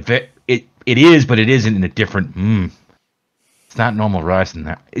in it is, but it isn't in a different. It's not normal rice in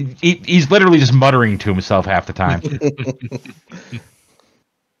that. He's literally just muttering to himself half the time.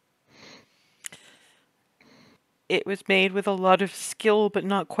 It was made with a lot of skill, but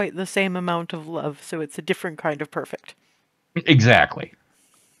not quite the same amount of love, so it's a different kind of perfect. Exactly.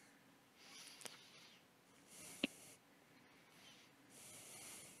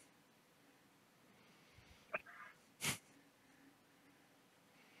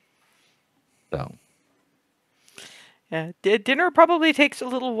 So. Yeah, dinner probably takes a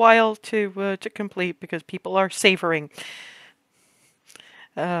little while to complete because people are savoring.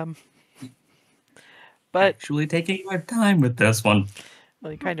 But Actually taking our time with this one.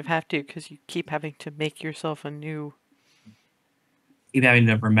 well, you kind of have to because you keep having to make yourself a new. Keep having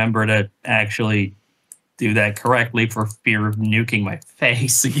to remember to actually do that correctly for fear of nuking my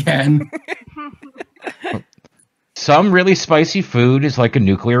face again. Some really spicy food is like a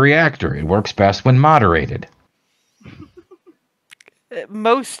nuclear reactor. It works best when moderated.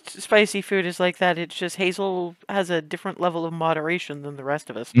 Most spicy food is like that. It's just Hazel has a different level of moderation than the rest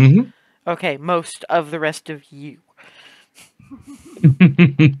of us. Mm-hmm. Okay, most of the rest of you.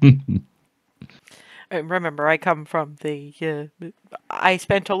 Remember, I come from the. I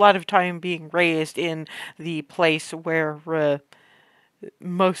spent a lot of time being raised in the place where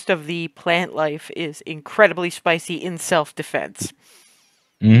most of the plant life is incredibly spicy in self-defense.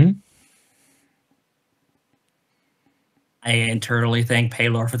 Mm-hmm. I internally thank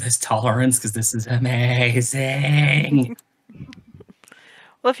Paylor for this tolerance because this is amazing.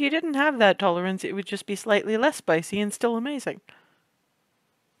 Well, if you didn't have that tolerance, it would just be slightly less spicy and still amazing.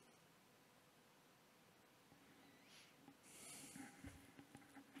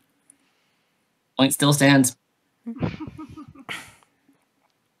 Point still stands.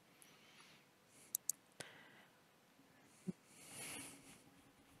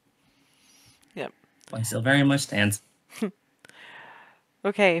 Yep. Point still very much stands.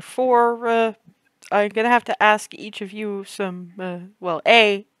 Okay, I'm gonna have to ask each of you some,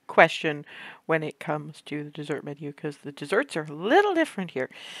 a question when it comes to the dessert menu, because the desserts are a little different here.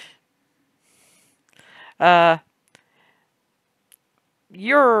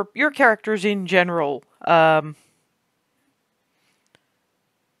 Your characters in general,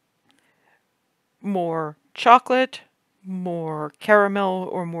 more chocolate, more caramel,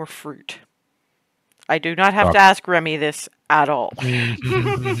 or more fruit? I do not have to ask Remy this at all.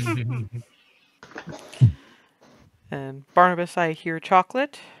 And Barnabas, I hear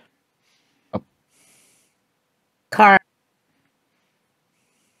chocolate. Car.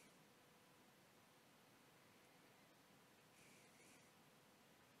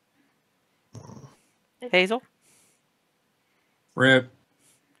 Hazel? Rip.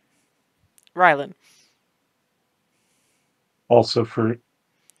 Rylan? Also fruit.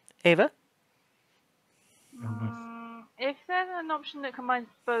 Ava? If there's an option that combines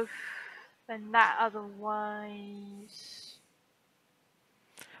both, then that. Otherwise,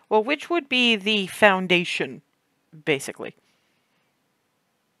 Well, which would be the foundation, basically?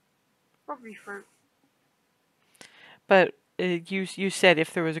 probably fruit. But you said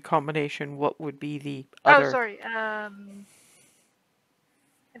if there was a combination, what would be the other? Oh, sorry.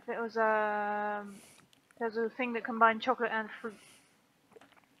 If it was there's a thing that combined chocolate and fruit.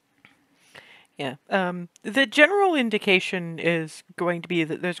 Yeah. The general indication is going to be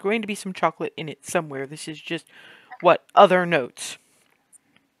that there's going to be some chocolate in it somewhere. This is just what other notes.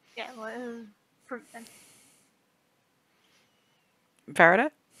 Yeah, well, fruit then. Farida?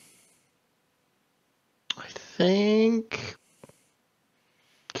 I think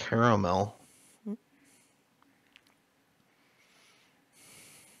caramel. Yeah,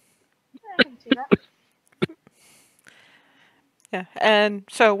 I can see that. Yeah. And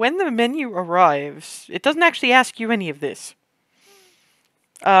so when the menu arrives, it doesn't actually ask you any of this.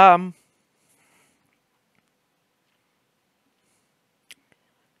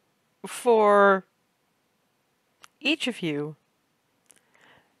 For each of you,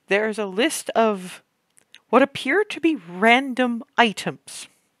 there's a list of what appear to be random items.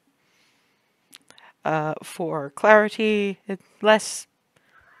 For clarity, less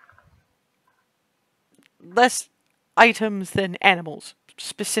items than animals.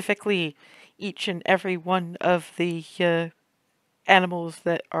 Specifically, each and every one of the animals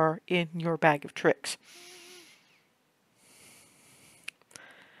that are in your bag of tricks.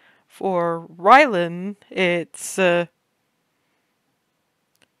 For Rylan, it's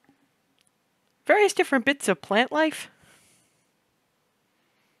various different bits of plant life.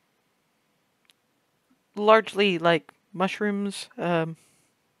 Largely like mushrooms, and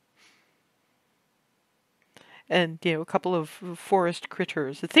a couple of forest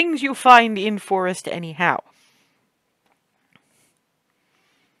critters. The things you find in forest anyhow.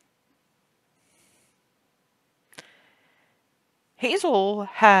 Hazel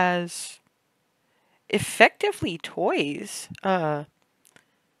has effectively toys,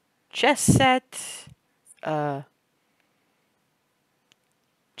 chess set,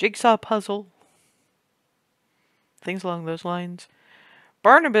 jigsaw puzzle, things along those lines.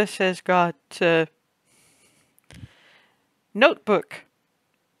 Barnabas has got notebook,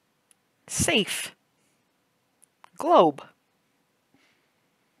 safe, globe.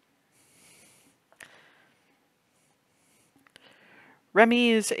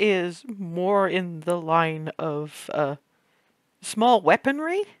 Remy's is more in the line of small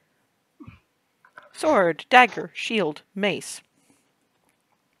weaponry. Sword, dagger, shield, mace.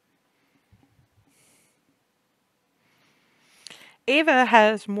 Ava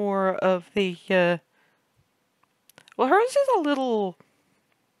has more of the, well, hers is a little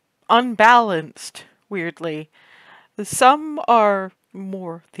unbalanced, weirdly. Some are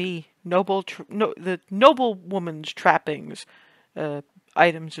more the the noble woman's trappings,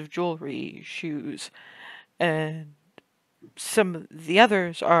 items of jewelry, shoes, and some of the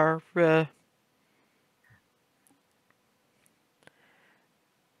others are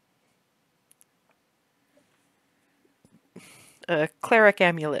a cleric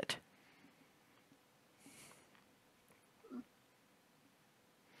amulet.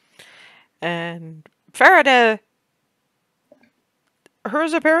 And Farida,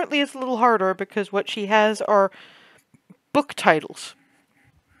 hers apparently is a little harder because what she has are book titles.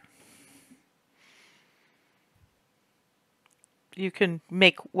 You can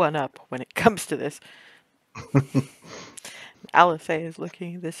make one up when it comes to this. Alice is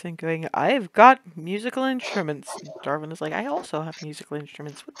looking at this and going, I've got musical instruments. Darwin is like, I also have musical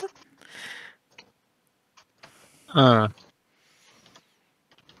instruments. What the?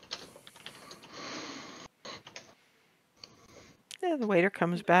 Yeah, the waiter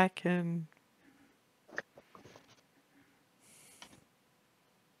comes back and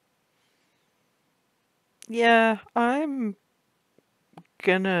yeah, I'm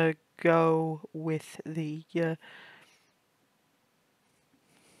gonna go with the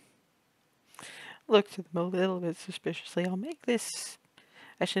looks at them a little bit suspiciously. I'll make this.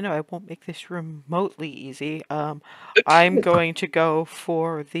 Actually, no, I won't make this remotely easy. I'm going to go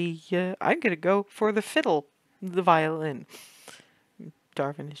for the. I'm gonna go for the fiddle, the violin.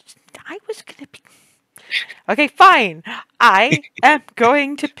 Darwin is. I was gonna be. Okay, fine. I am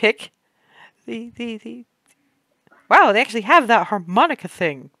going to pick the. Wow, they actually have that harmonica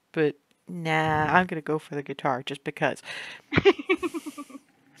thing, but nah, I'm gonna go for the guitar just because.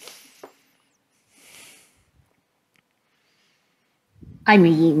 I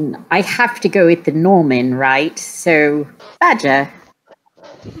mean, I have to go with the Norman, right? So, Badger.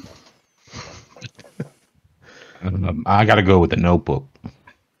 I gotta go with the notebook.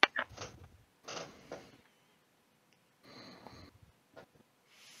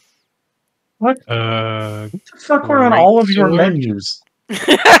 What? What the fuck were on all of your Great sword? menus?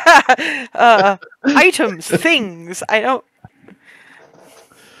 Items, things. I don't.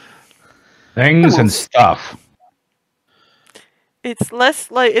 Things and Almost. stuff. It's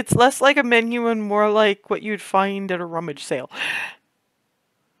less like a menu and more like what you'd find at a rummage sale.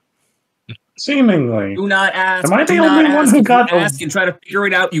 Seemingly. Do not ask. Am I the do not only one ask. who If you got ask and try to figure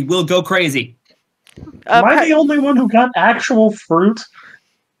it out, you will go crazy. Am I the only one who got actual fruit?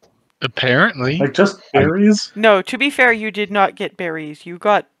 Apparently. Like just berries? No, to be fair, you did not get berries. You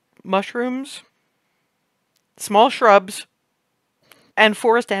got mushrooms, small shrubs, and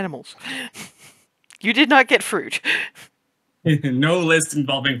forest animals. You did not get fruit. No list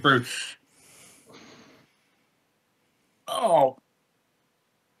involving fruit. Oh.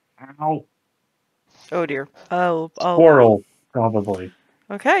 Ow. Oh dear. Squirrel, probably.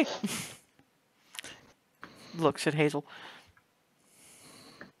 Okay. Looks at Hazel.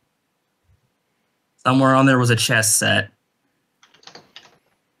 Somewhere on there was a chess set.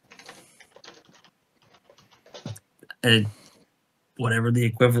 Whatever the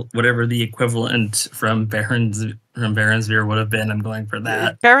equivalent from Baronsvere would have been, I'm going for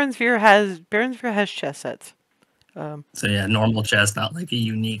that. Baronsvere has chess sets. So yeah, normal chess, not like a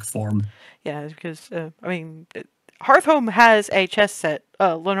unique form. Yeah, because I mean, Hearthhome has a chess set.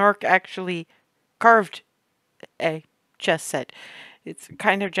 Lanark actually carved a chess set. It's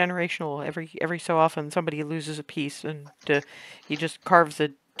kind of generational. Every so often, somebody loses a piece, and he just carves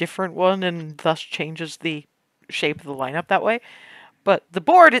a different one, and thus changes the shape of the lineup that way. But the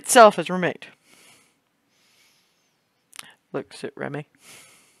board itself has remained. Looks at Remy.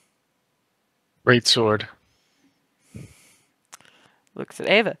 Great sword. Looks at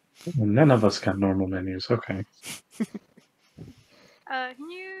Ava. None of us got normal menus. Okay. Can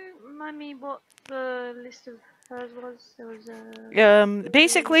you remind me what the list of hers was? There was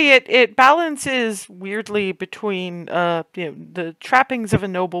Basically, it balances weirdly between the trappings of a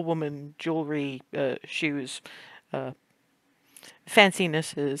noblewoman, jewelry, shoes,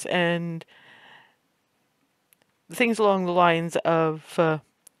 fancynesses, and things along the lines of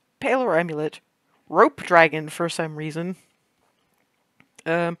Paler Amulet, Rope Dragon for some reason,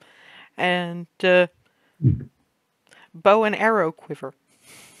 and Bow and Arrow Quiver.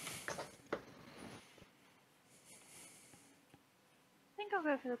 I think I'll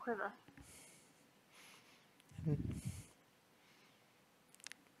go for the quiver.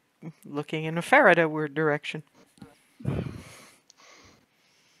 Looking in a Farada direction.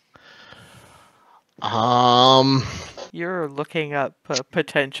 You're looking up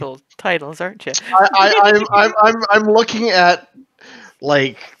potential titles, aren't you? I'm looking at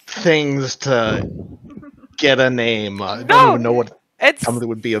like things to get a name. I don't even know what something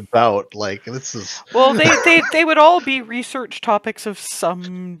would be about. Like this is well, they would all be research topics of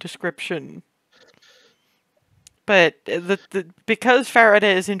some description. But because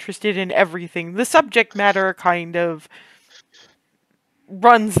Farada is interested in everything, the subject matter kind of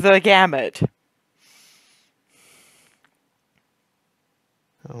runs the gamut.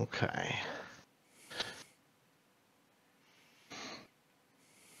 Okay.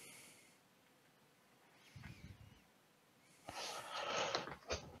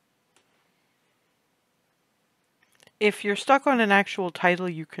 If you're stuck on an actual title,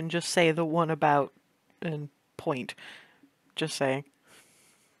 you can just say the one about and point. Just saying.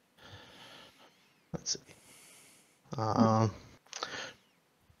 Let's see.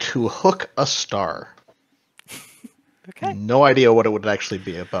 To hook a star. Okay. No idea what it would actually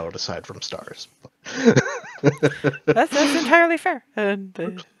be about aside from stars. That's entirely fair.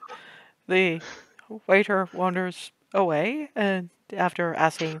 And the waiter wanders away, and after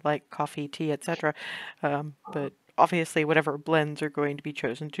asking like coffee, tea, etc. But obviously, whatever blends are going to be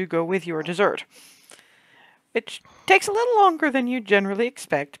chosen to go with your dessert. Which takes a little longer than you generally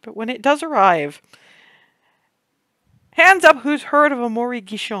expect, but when it does arrive, hands up who's heard of a Maury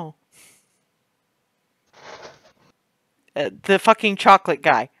Guichon? The fucking chocolate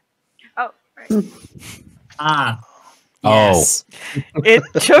guy. Oh, right. Ah. Oh. Yes.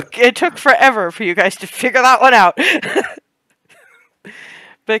 It took forever for you guys to figure that one out.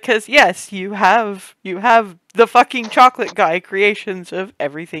 Because yes, you have the fucking chocolate guy creations of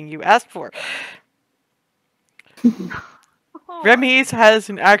everything you asked for. Remy's has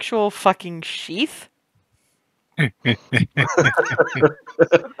an actual fucking sheath. Yeah,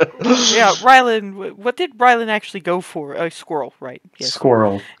 Rylan, what did Rylan actually go for? A squirrel, right? Yes.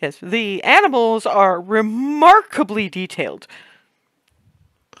 Squirrel. Yes, the animals are remarkably detailed.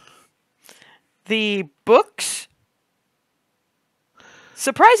 The books,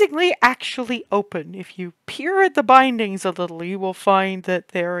 surprisingly, actually open. If you peer at the bindings a little, you will find that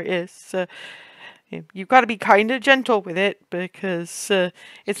there is... you've got to be kind of gentle with it because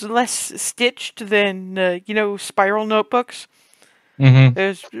it's less stitched than, spiral notebooks. Mm-hmm.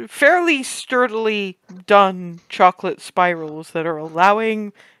 There's fairly sturdily done chocolate spirals that are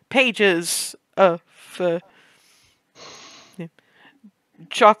allowing pages of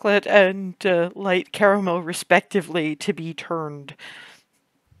chocolate and light caramel, respectively, to be turned.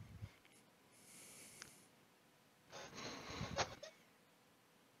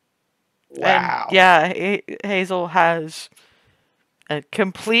 Wow. And yeah, Hazel has a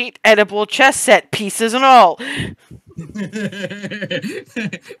complete edible chess set, pieces and all.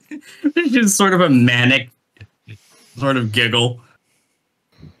 It's just sort of a manic sort of giggle.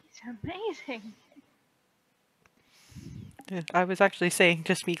 It's amazing. I was actually saying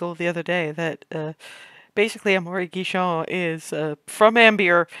to Smeagol the other day that basically, Amaury Guichon is from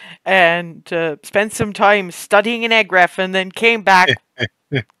Ambier and spent some time studying an egg ref and then came back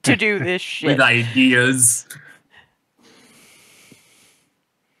to do this shit. With ideas.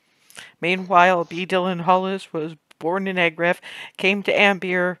 Meanwhile, B. Dylan Hollis was born in Agref, came to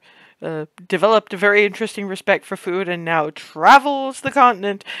Ambier, developed a very interesting respect for food, and now travels the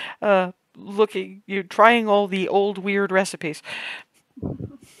continent, trying all the old weird recipes.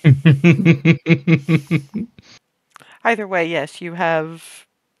 Either way, yes, you have.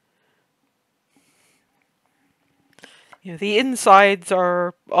 The insides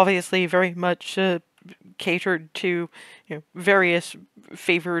are obviously very much catered to various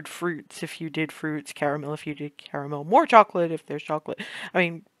favored fruits. If you did fruits, caramel. If you did caramel, more chocolate. If there's chocolate, I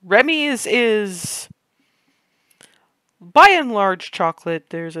mean, Remy's is by and large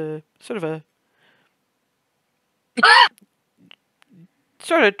chocolate. There's a sort of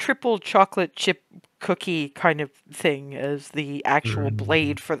triple chocolate chip cookie kind of thing as the actual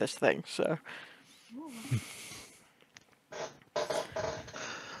blade for this thing. So.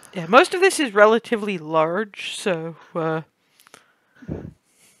 Yeah, most of this is relatively large, so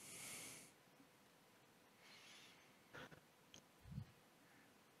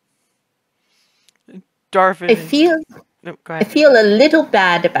Darvin. I feel No, go I ahead. feel a little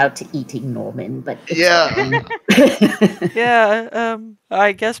bad about eating Norman, but it's Yeah. fine. Yeah,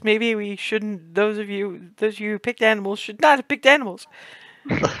 I guess maybe we shouldn't. Those of you who picked animals should not have picked animals.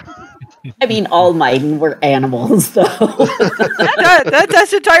 I mean, all mine were animals, though.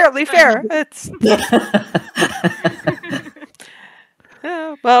 That's entirely fair. It's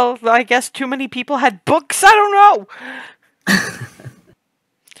well, I guess too many people had books. I don't know.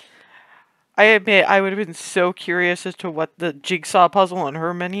 I admit, I would have been so curious as to what the jigsaw puzzle on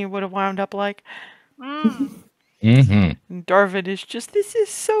her menu would have wound up like. Mm-hmm. And Darvin is just, this is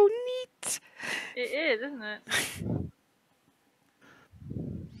so neat. It is, isn't it?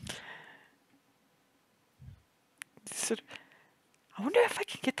 I wonder if I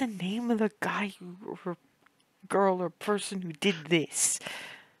can get the name of the guy or girl or person who did this.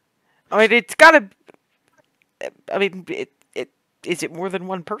 I mean, it's gotta. I mean, is it more than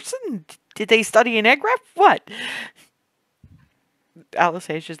one person? Did they study an egg ref? What? Alice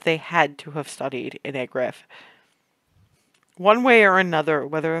says just they had to have studied an egg ref. One way or another,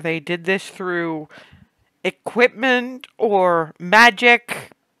 whether they did this through equipment or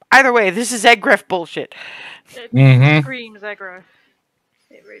magic. Either way, this is egg ref bullshit. It screams aggro.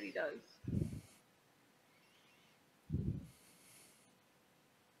 It really does.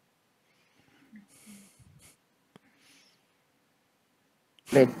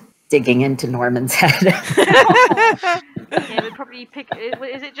 They're digging into Norman's head. Yeah, we'd probably pick.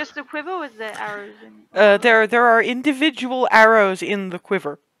 Is it just a quiver, or is there arrows in? There are individual arrows in the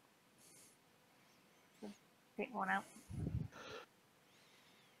quiver. Pick one out.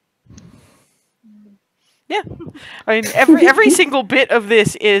 Yeah, I mean every single bit of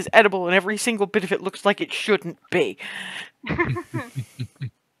this is edible, and every single bit of it looks like it shouldn't be.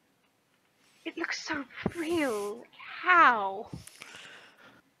 It looks so real. Like, how?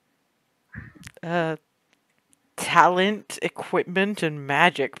 Talent, equipment, and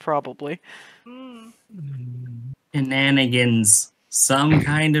magic, probably. Shenanigans. Some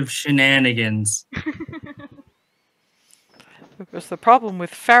kind of shenanigans. Because the problem with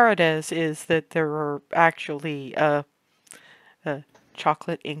Faraday's is that there are actually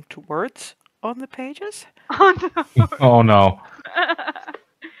chocolate inked words on the pages. Oh no! Oh no!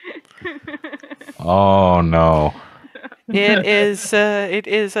 Oh no! It is. It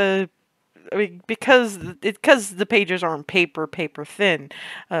is a. I mean, because the pages aren't paper thin,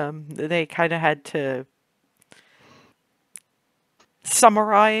 they kind of had to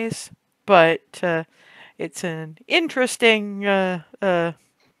summarize, but it's an interesting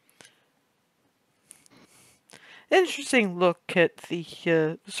interesting look at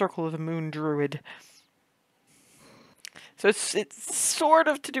the Circle of the Moon Druid. So it's sort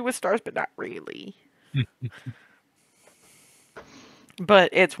of to do with stars, but not really. But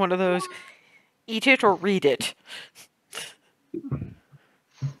it's one of those eat it or read it.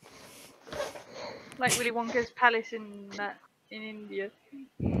 Like Willy Wonka's palace in India,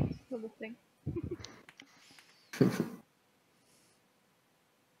 sort of thing.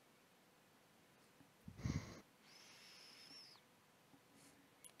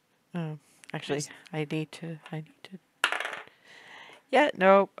 Actually, I need to. Yeah,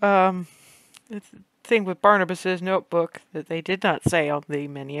 no. The thing with Barnabas's notebook that they did not say on the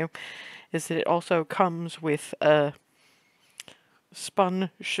menu is that it also comes with a spun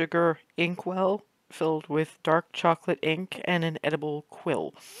sugar inkwell filled with dark chocolate ink and an edible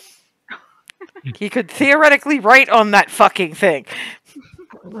quill. He could theoretically write on that fucking thing.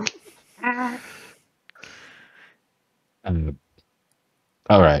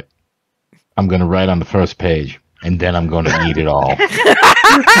 All right. I'm going to write on the first page, and then I'm going to eat it all.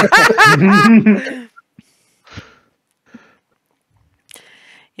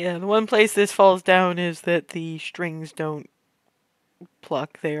 Yeah, the one place this falls down is that the strings don't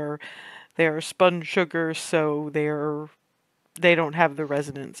pluck. They are spun sugar, so they don't have the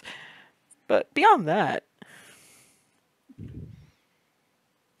resonance. But beyond that,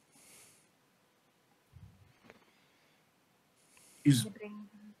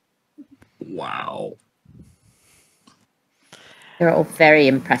 Wow. They're all very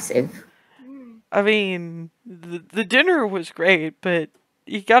impressive. I mean, the dinner was great, but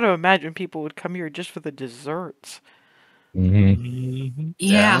you got to imagine people would come here just for the desserts. Mm-hmm.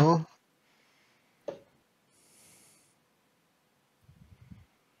 Yeah.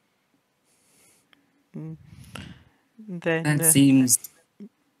 Then That seems.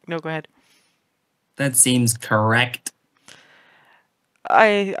 No, go ahead. That seems correct.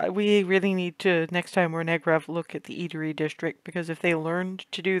 We really need to, next time we're in Egrev, look at the eatery district, because if they learned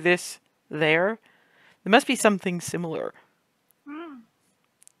to do this there must be something similar.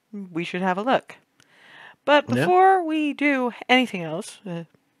 We should have a look. But before we do anything else,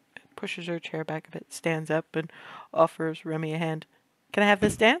 pushes her chair back a bit, stands up, and offers Remy a hand. Can I have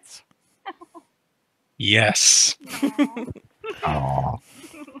this dance? Yes. Aww.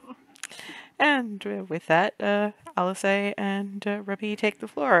 And with that, Elossa and Remy take the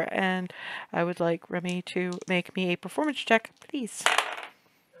floor, and I would like Remy to make me a performance check, please.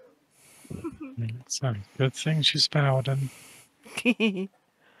 It's a good thing she's paladin.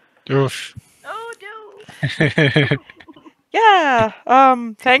 Oof. Oh no! Yeah,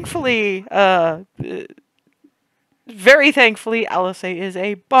 thankfully, very thankfully, Elossa is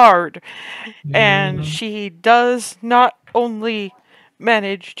a bard, and she does not only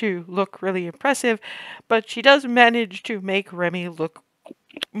manage to look really impressive, but she does manage to make Remy look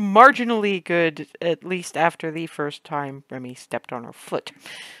marginally good, at least after the first time Remy stepped on her foot.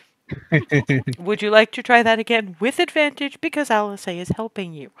 Would you like to try that again with advantage, because Elossa is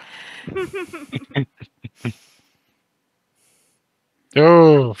helping you?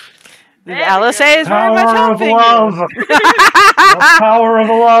 Oh. Elossa is very much helping love. you. The power of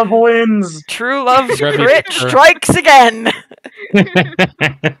love wins. True love's Remy crit took her. strikes again.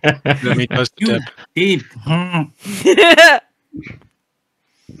 Remy does the dip.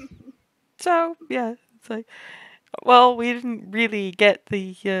 So, yeah, it's like, well, we didn't really get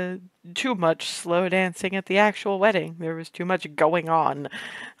the too much slow dancing at the actual wedding. There was too much going on.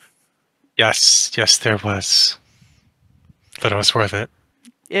 Yes, there was. But it was worth it.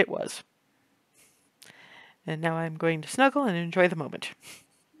 It was. And now I'm going to snuggle and enjoy the moment.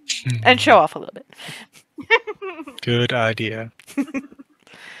 And show off a little bit. Good idea.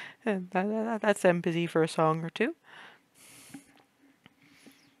 And that's them busy for a song or two.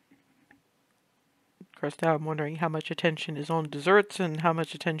 Of course, now I'm wondering how much attention is on desserts and how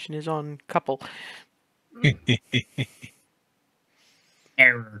much attention is on couple.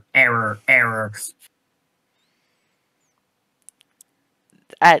 Error.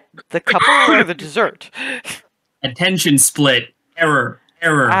 At the couple or the dessert? Attention split. Error.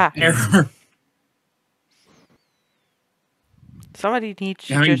 Somebody needs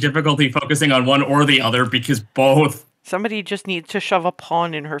to Having difficulty focusing on one or the other because both. Somebody just needs to shove a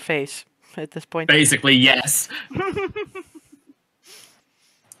pawn in her face at this point. Basically, yes.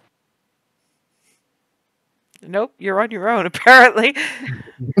 Nope, you're on your own, apparently.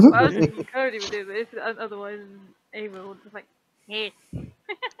 Well, I was thinking Cody would do this, otherwise Ava would just like, yes.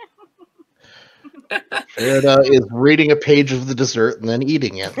 Sherida is reading a page of the dessert and then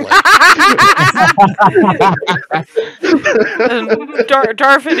eating it. Like.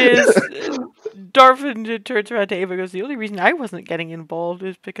 Darvin turns around to Ava and goes, the only reason I wasn't getting involved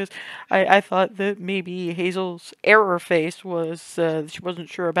is because I thought that maybe Hazel's error face was she wasn't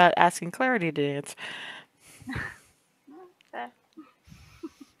sure about asking Clarity to dance.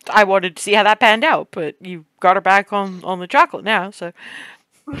 I wanted to see how that panned out, but you got her back on the chocolate now, so.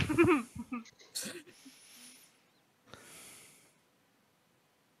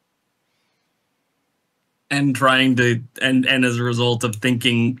 And trying to, and as a result of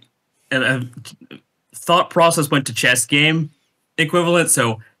thinking, thought process went to chess game equivalent,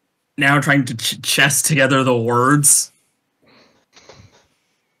 so now trying to chess together the words.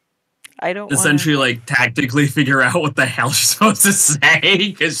 I don't essentially like tactically figure out what the hell she's supposed to say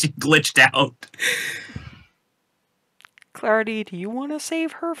because she glitched out. Clarity, do you want to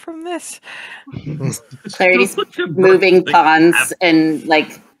save her from this? Clarity's moving pawns and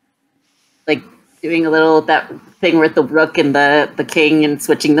like like doing a little that thing with the rook and the king and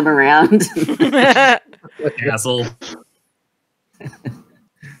switching them around. Castle.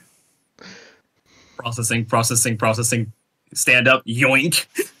 Processing. Stand up, yoink.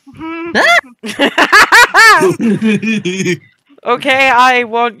 Okay, I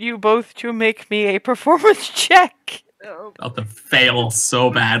want you both to make me a performance check. About to fail so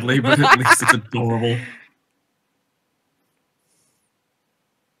badly, but at least it's adorable.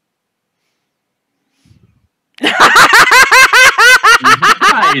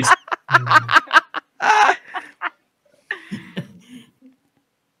 Nice.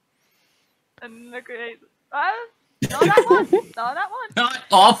 And the great. Not that one. Not that one. Not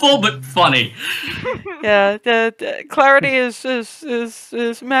awful, but funny. Yeah, the clarity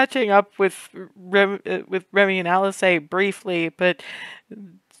is matching up with Remy and Alice briefly, but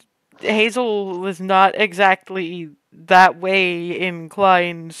Hazel was not exactly that way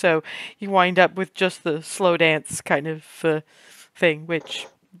inclined, so you wind up with just the slow dance kind of thing, which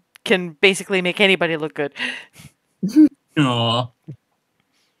can basically make anybody look good. Aww.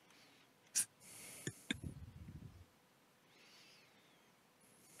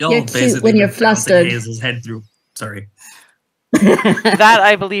 You're cute when you're flustered. Hazel's head through. Sorry. That,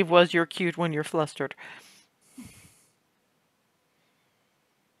 I believe, was you're cute when you're flustered.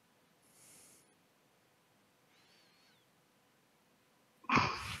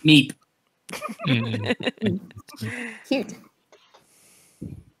 Meep. Cute.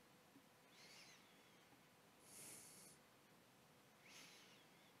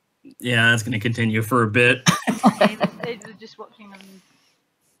 Yeah, that's going to continue for a bit. It's just watching them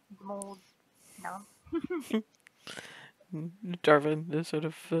mold. No. Darvin sort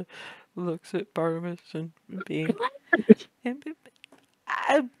of looks at Barnabas and being...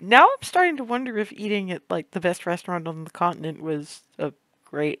 now I'm starting to wonder if eating at like the best restaurant on the continent was a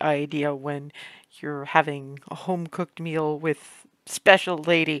great idea when you're having a home-cooked meal with special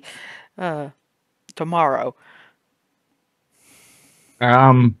lady tomorrow.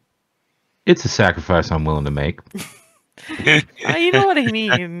 It's a sacrifice I'm willing to make. You know what I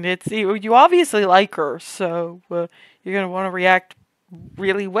mean. It's you obviously like her, so you're gonna want to react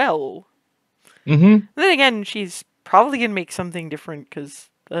really well. Mm-hmm. Then again, she's probably gonna make something different because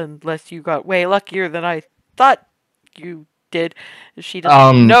unless you got way luckier than I thought you did, she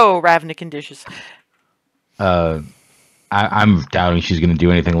doesn't know Ravnik and dishes. I'm doubting she's gonna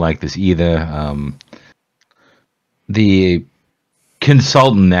do anything like this either. The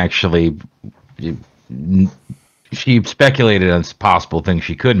consultant actually, she speculated on possible things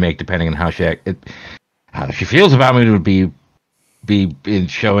she could make depending on how she feels about me. It would be in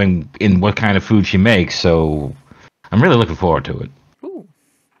showing in what kind of food she makes. So I'm really looking forward to it. Ooh,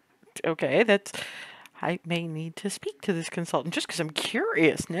 okay, I may need to speak to this consultant just because I'm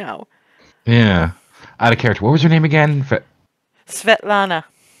curious now. Yeah, out of character. What was her name again? Svetlana.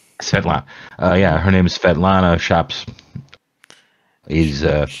 Svetlana. Yeah, her name is Svetlana. Shops. He's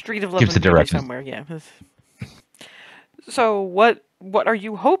Street of Love gives the directions somewhere. Yeah. So what are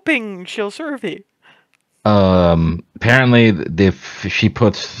you hoping she'll serve you? Apparently, if she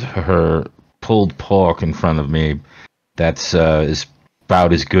puts her pulled pork in front of me, that's is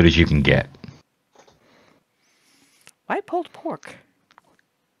about as good as you can get. Why pulled pork?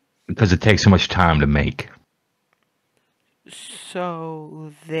 Because it takes so much time to make.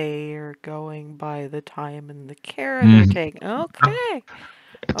 So they're going by the time and the care they're taking. Okay.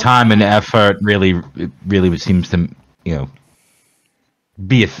 Time and effort really seems to,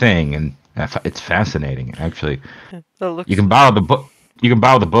 be a thing, and it's fascinating. Actually, you can borrow the book. You can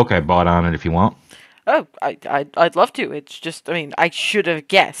borrow the book I bought on it if you want. Oh, I'd love to. It's just, I mean, I should have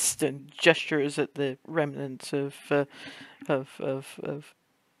guessed, and gestures at the remnants of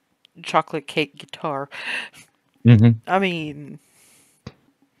chocolate cake guitar. Mm-hmm. I mean,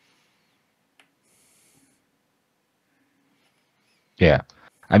 yeah.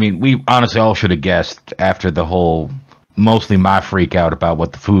 I mean, we honestly all should have guessed after the whole, mostly my freak out about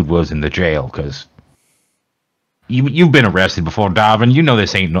what the food was in the jail, because you've been arrested before, Darvin. You know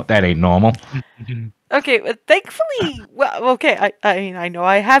that ain't normal. Okay, but thankfully, well, okay, I mean, I know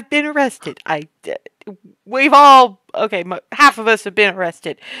I have been arrested. We've all, okay, half of us have been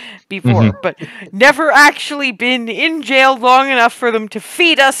arrested before, but never actually been in jail long enough for them to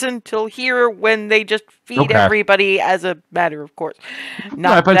feed us until here when they just feed everybody as a matter of course.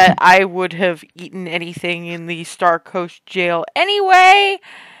 Not that I would have eaten anything in the Star Coast jail anyway.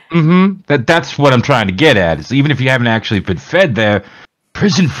 That's what I'm trying to get at. Is even if you haven't actually been fed there,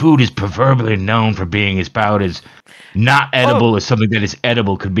 prison food is proverbially known for being about as not edible as something that is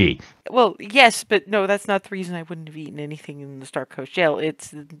edible could be. Well, yes, but no, that's not the reason I wouldn't have eaten anything in the Stark Coast jail.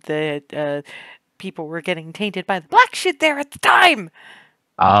 It's that people were getting tainted by the black shit there at the time.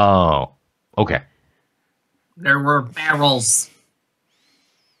 Oh, okay. There were barrels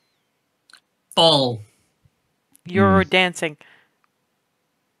full. You're dancing.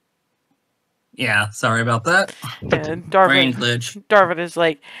 Yeah, sorry about that. And Brain glitch. Darvin is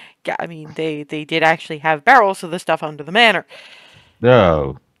like, yeah, I mean, they did actually have barrels of the stuff under the manor.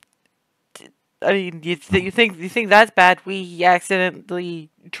 No. I mean, you think that's bad? We accidentally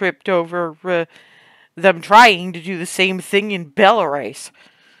tripped over them trying to do the same thing in Belarus.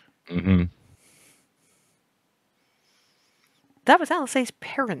 Mm-hmm. That was Alice's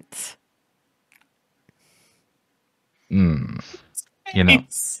parents. You know.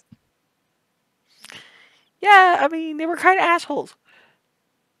 Yeah, I mean, they were kind of assholes.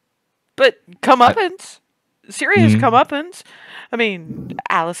 But comeuppance. Serious comeuppance. I mean,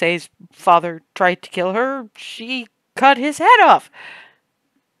 Alice's father tried to kill her. She cut his head off.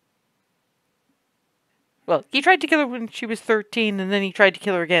 Well, he tried to kill her when she was 13, and then he tried to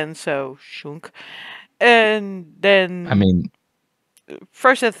kill her again, so shunk. And then... I mean...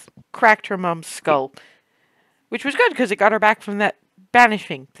 Froseth cracked her mom's skull. Which was good, because it got her back from that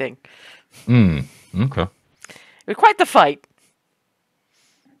banishing thing. Okay. It was quite the fight.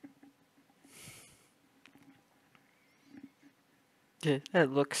 It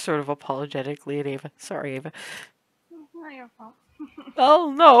looks sort of apologetically at Ava. Sorry, Ava. Not your fault.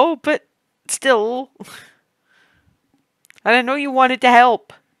 Oh, no, but still. I didn't know you wanted to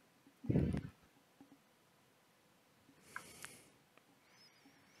help.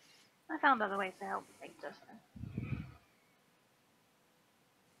 I found other ways to help Victor.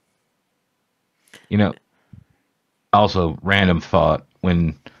 You know, also, random thought.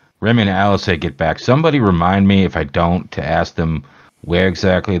 When Remy and Alice get back, somebody remind me, if I don't, to ask them where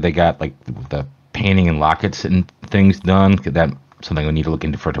exactly they got, like, the painting and lockets and things done. That's something we need to look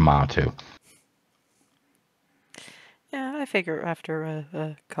into for tomorrow, too. Yeah, I figure after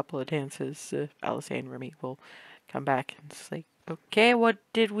a couple of dances, Alice and Remy will come back and say, okay, what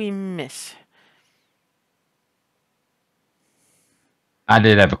did we miss? I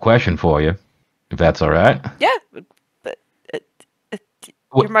did have a question for you, if that's all right. Yeah, but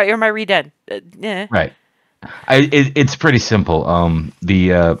you're my redad. Yeah. Right. It's pretty simple.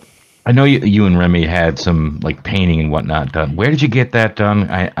 I know you and Remy had some like painting and whatnot done. Where did you get that done?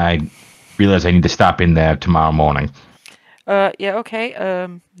 I realize I need to stop in there tomorrow morning. Yeah, okay.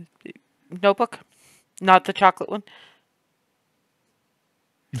 Notebook, not the chocolate one.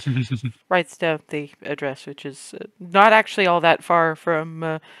 Writes down the address, which is not actually all that far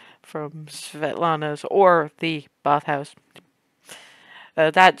from Svetlana's or the bathhouse.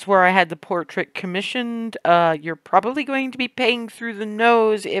 That's where I had the portrait commissioned. You're probably going to be paying through the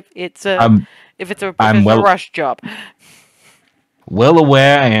nose if it's a rush job. Well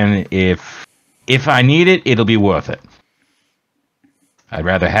aware, and if I need it, it'll be worth it. I'd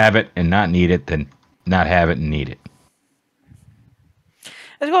rather have it and not need it than not have it and need it.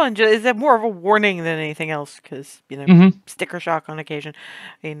 As well, is that more of a warning than anything else? Because sticker shock on occasion.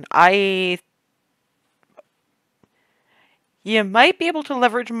 I mean, you might be able to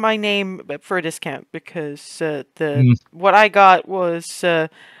leverage my name for a discount because what I got was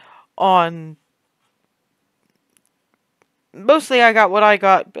on. Mostly, I got what I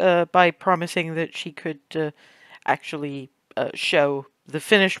got by promising that she could actually show the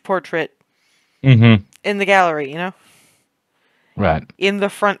finished portrait in the gallery. You know, right in the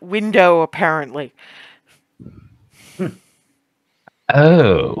front window, apparently.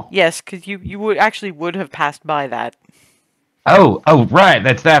 Oh, yes, because you would have passed by that. Oh, right.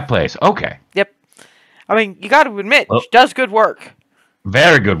 That's that place. Okay. Yep. I mean, you got to admit, she does good work.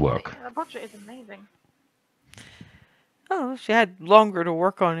 Very good work. The portrait is amazing. Oh, she had longer to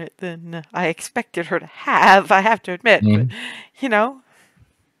work on it than I expected her to have, I have to admit. But, you know.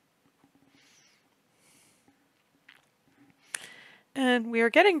 And we are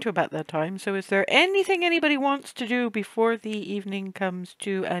getting to about that time, so is there anything anybody wants to do before the evening comes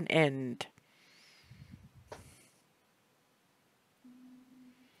to an end?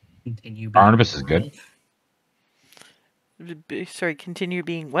 Continue being Barnabas is good. Sorry, continue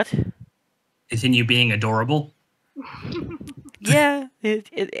being what? Continue being adorable. Yeah,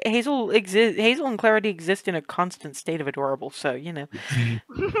 Hazel and Clarity exist in a constant state of adorable, so you know.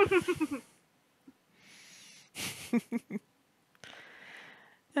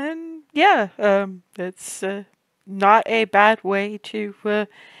 And yeah, it's not a bad way to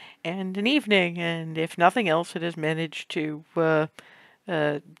end an evening, and if nothing else, it has managed to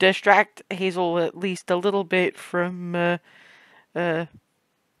distract Hazel at least a little bit from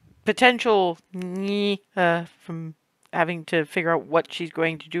potential from having to figure out what she's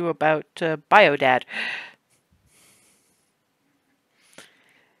going to do about Biodad.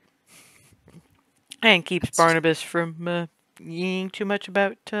 And keeps Barnabas from ying too much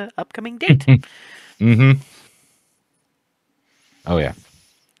about upcoming date. Mm-hmm. Oh, yeah.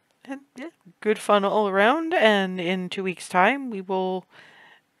 And, yeah, good fun all around, and in 2 weeks' time, we will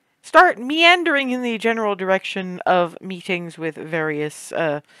start meandering in the general direction of meetings with various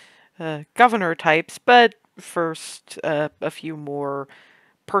governor types, but first, a few more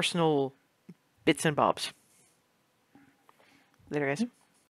personal bits and bobs. Later, guys.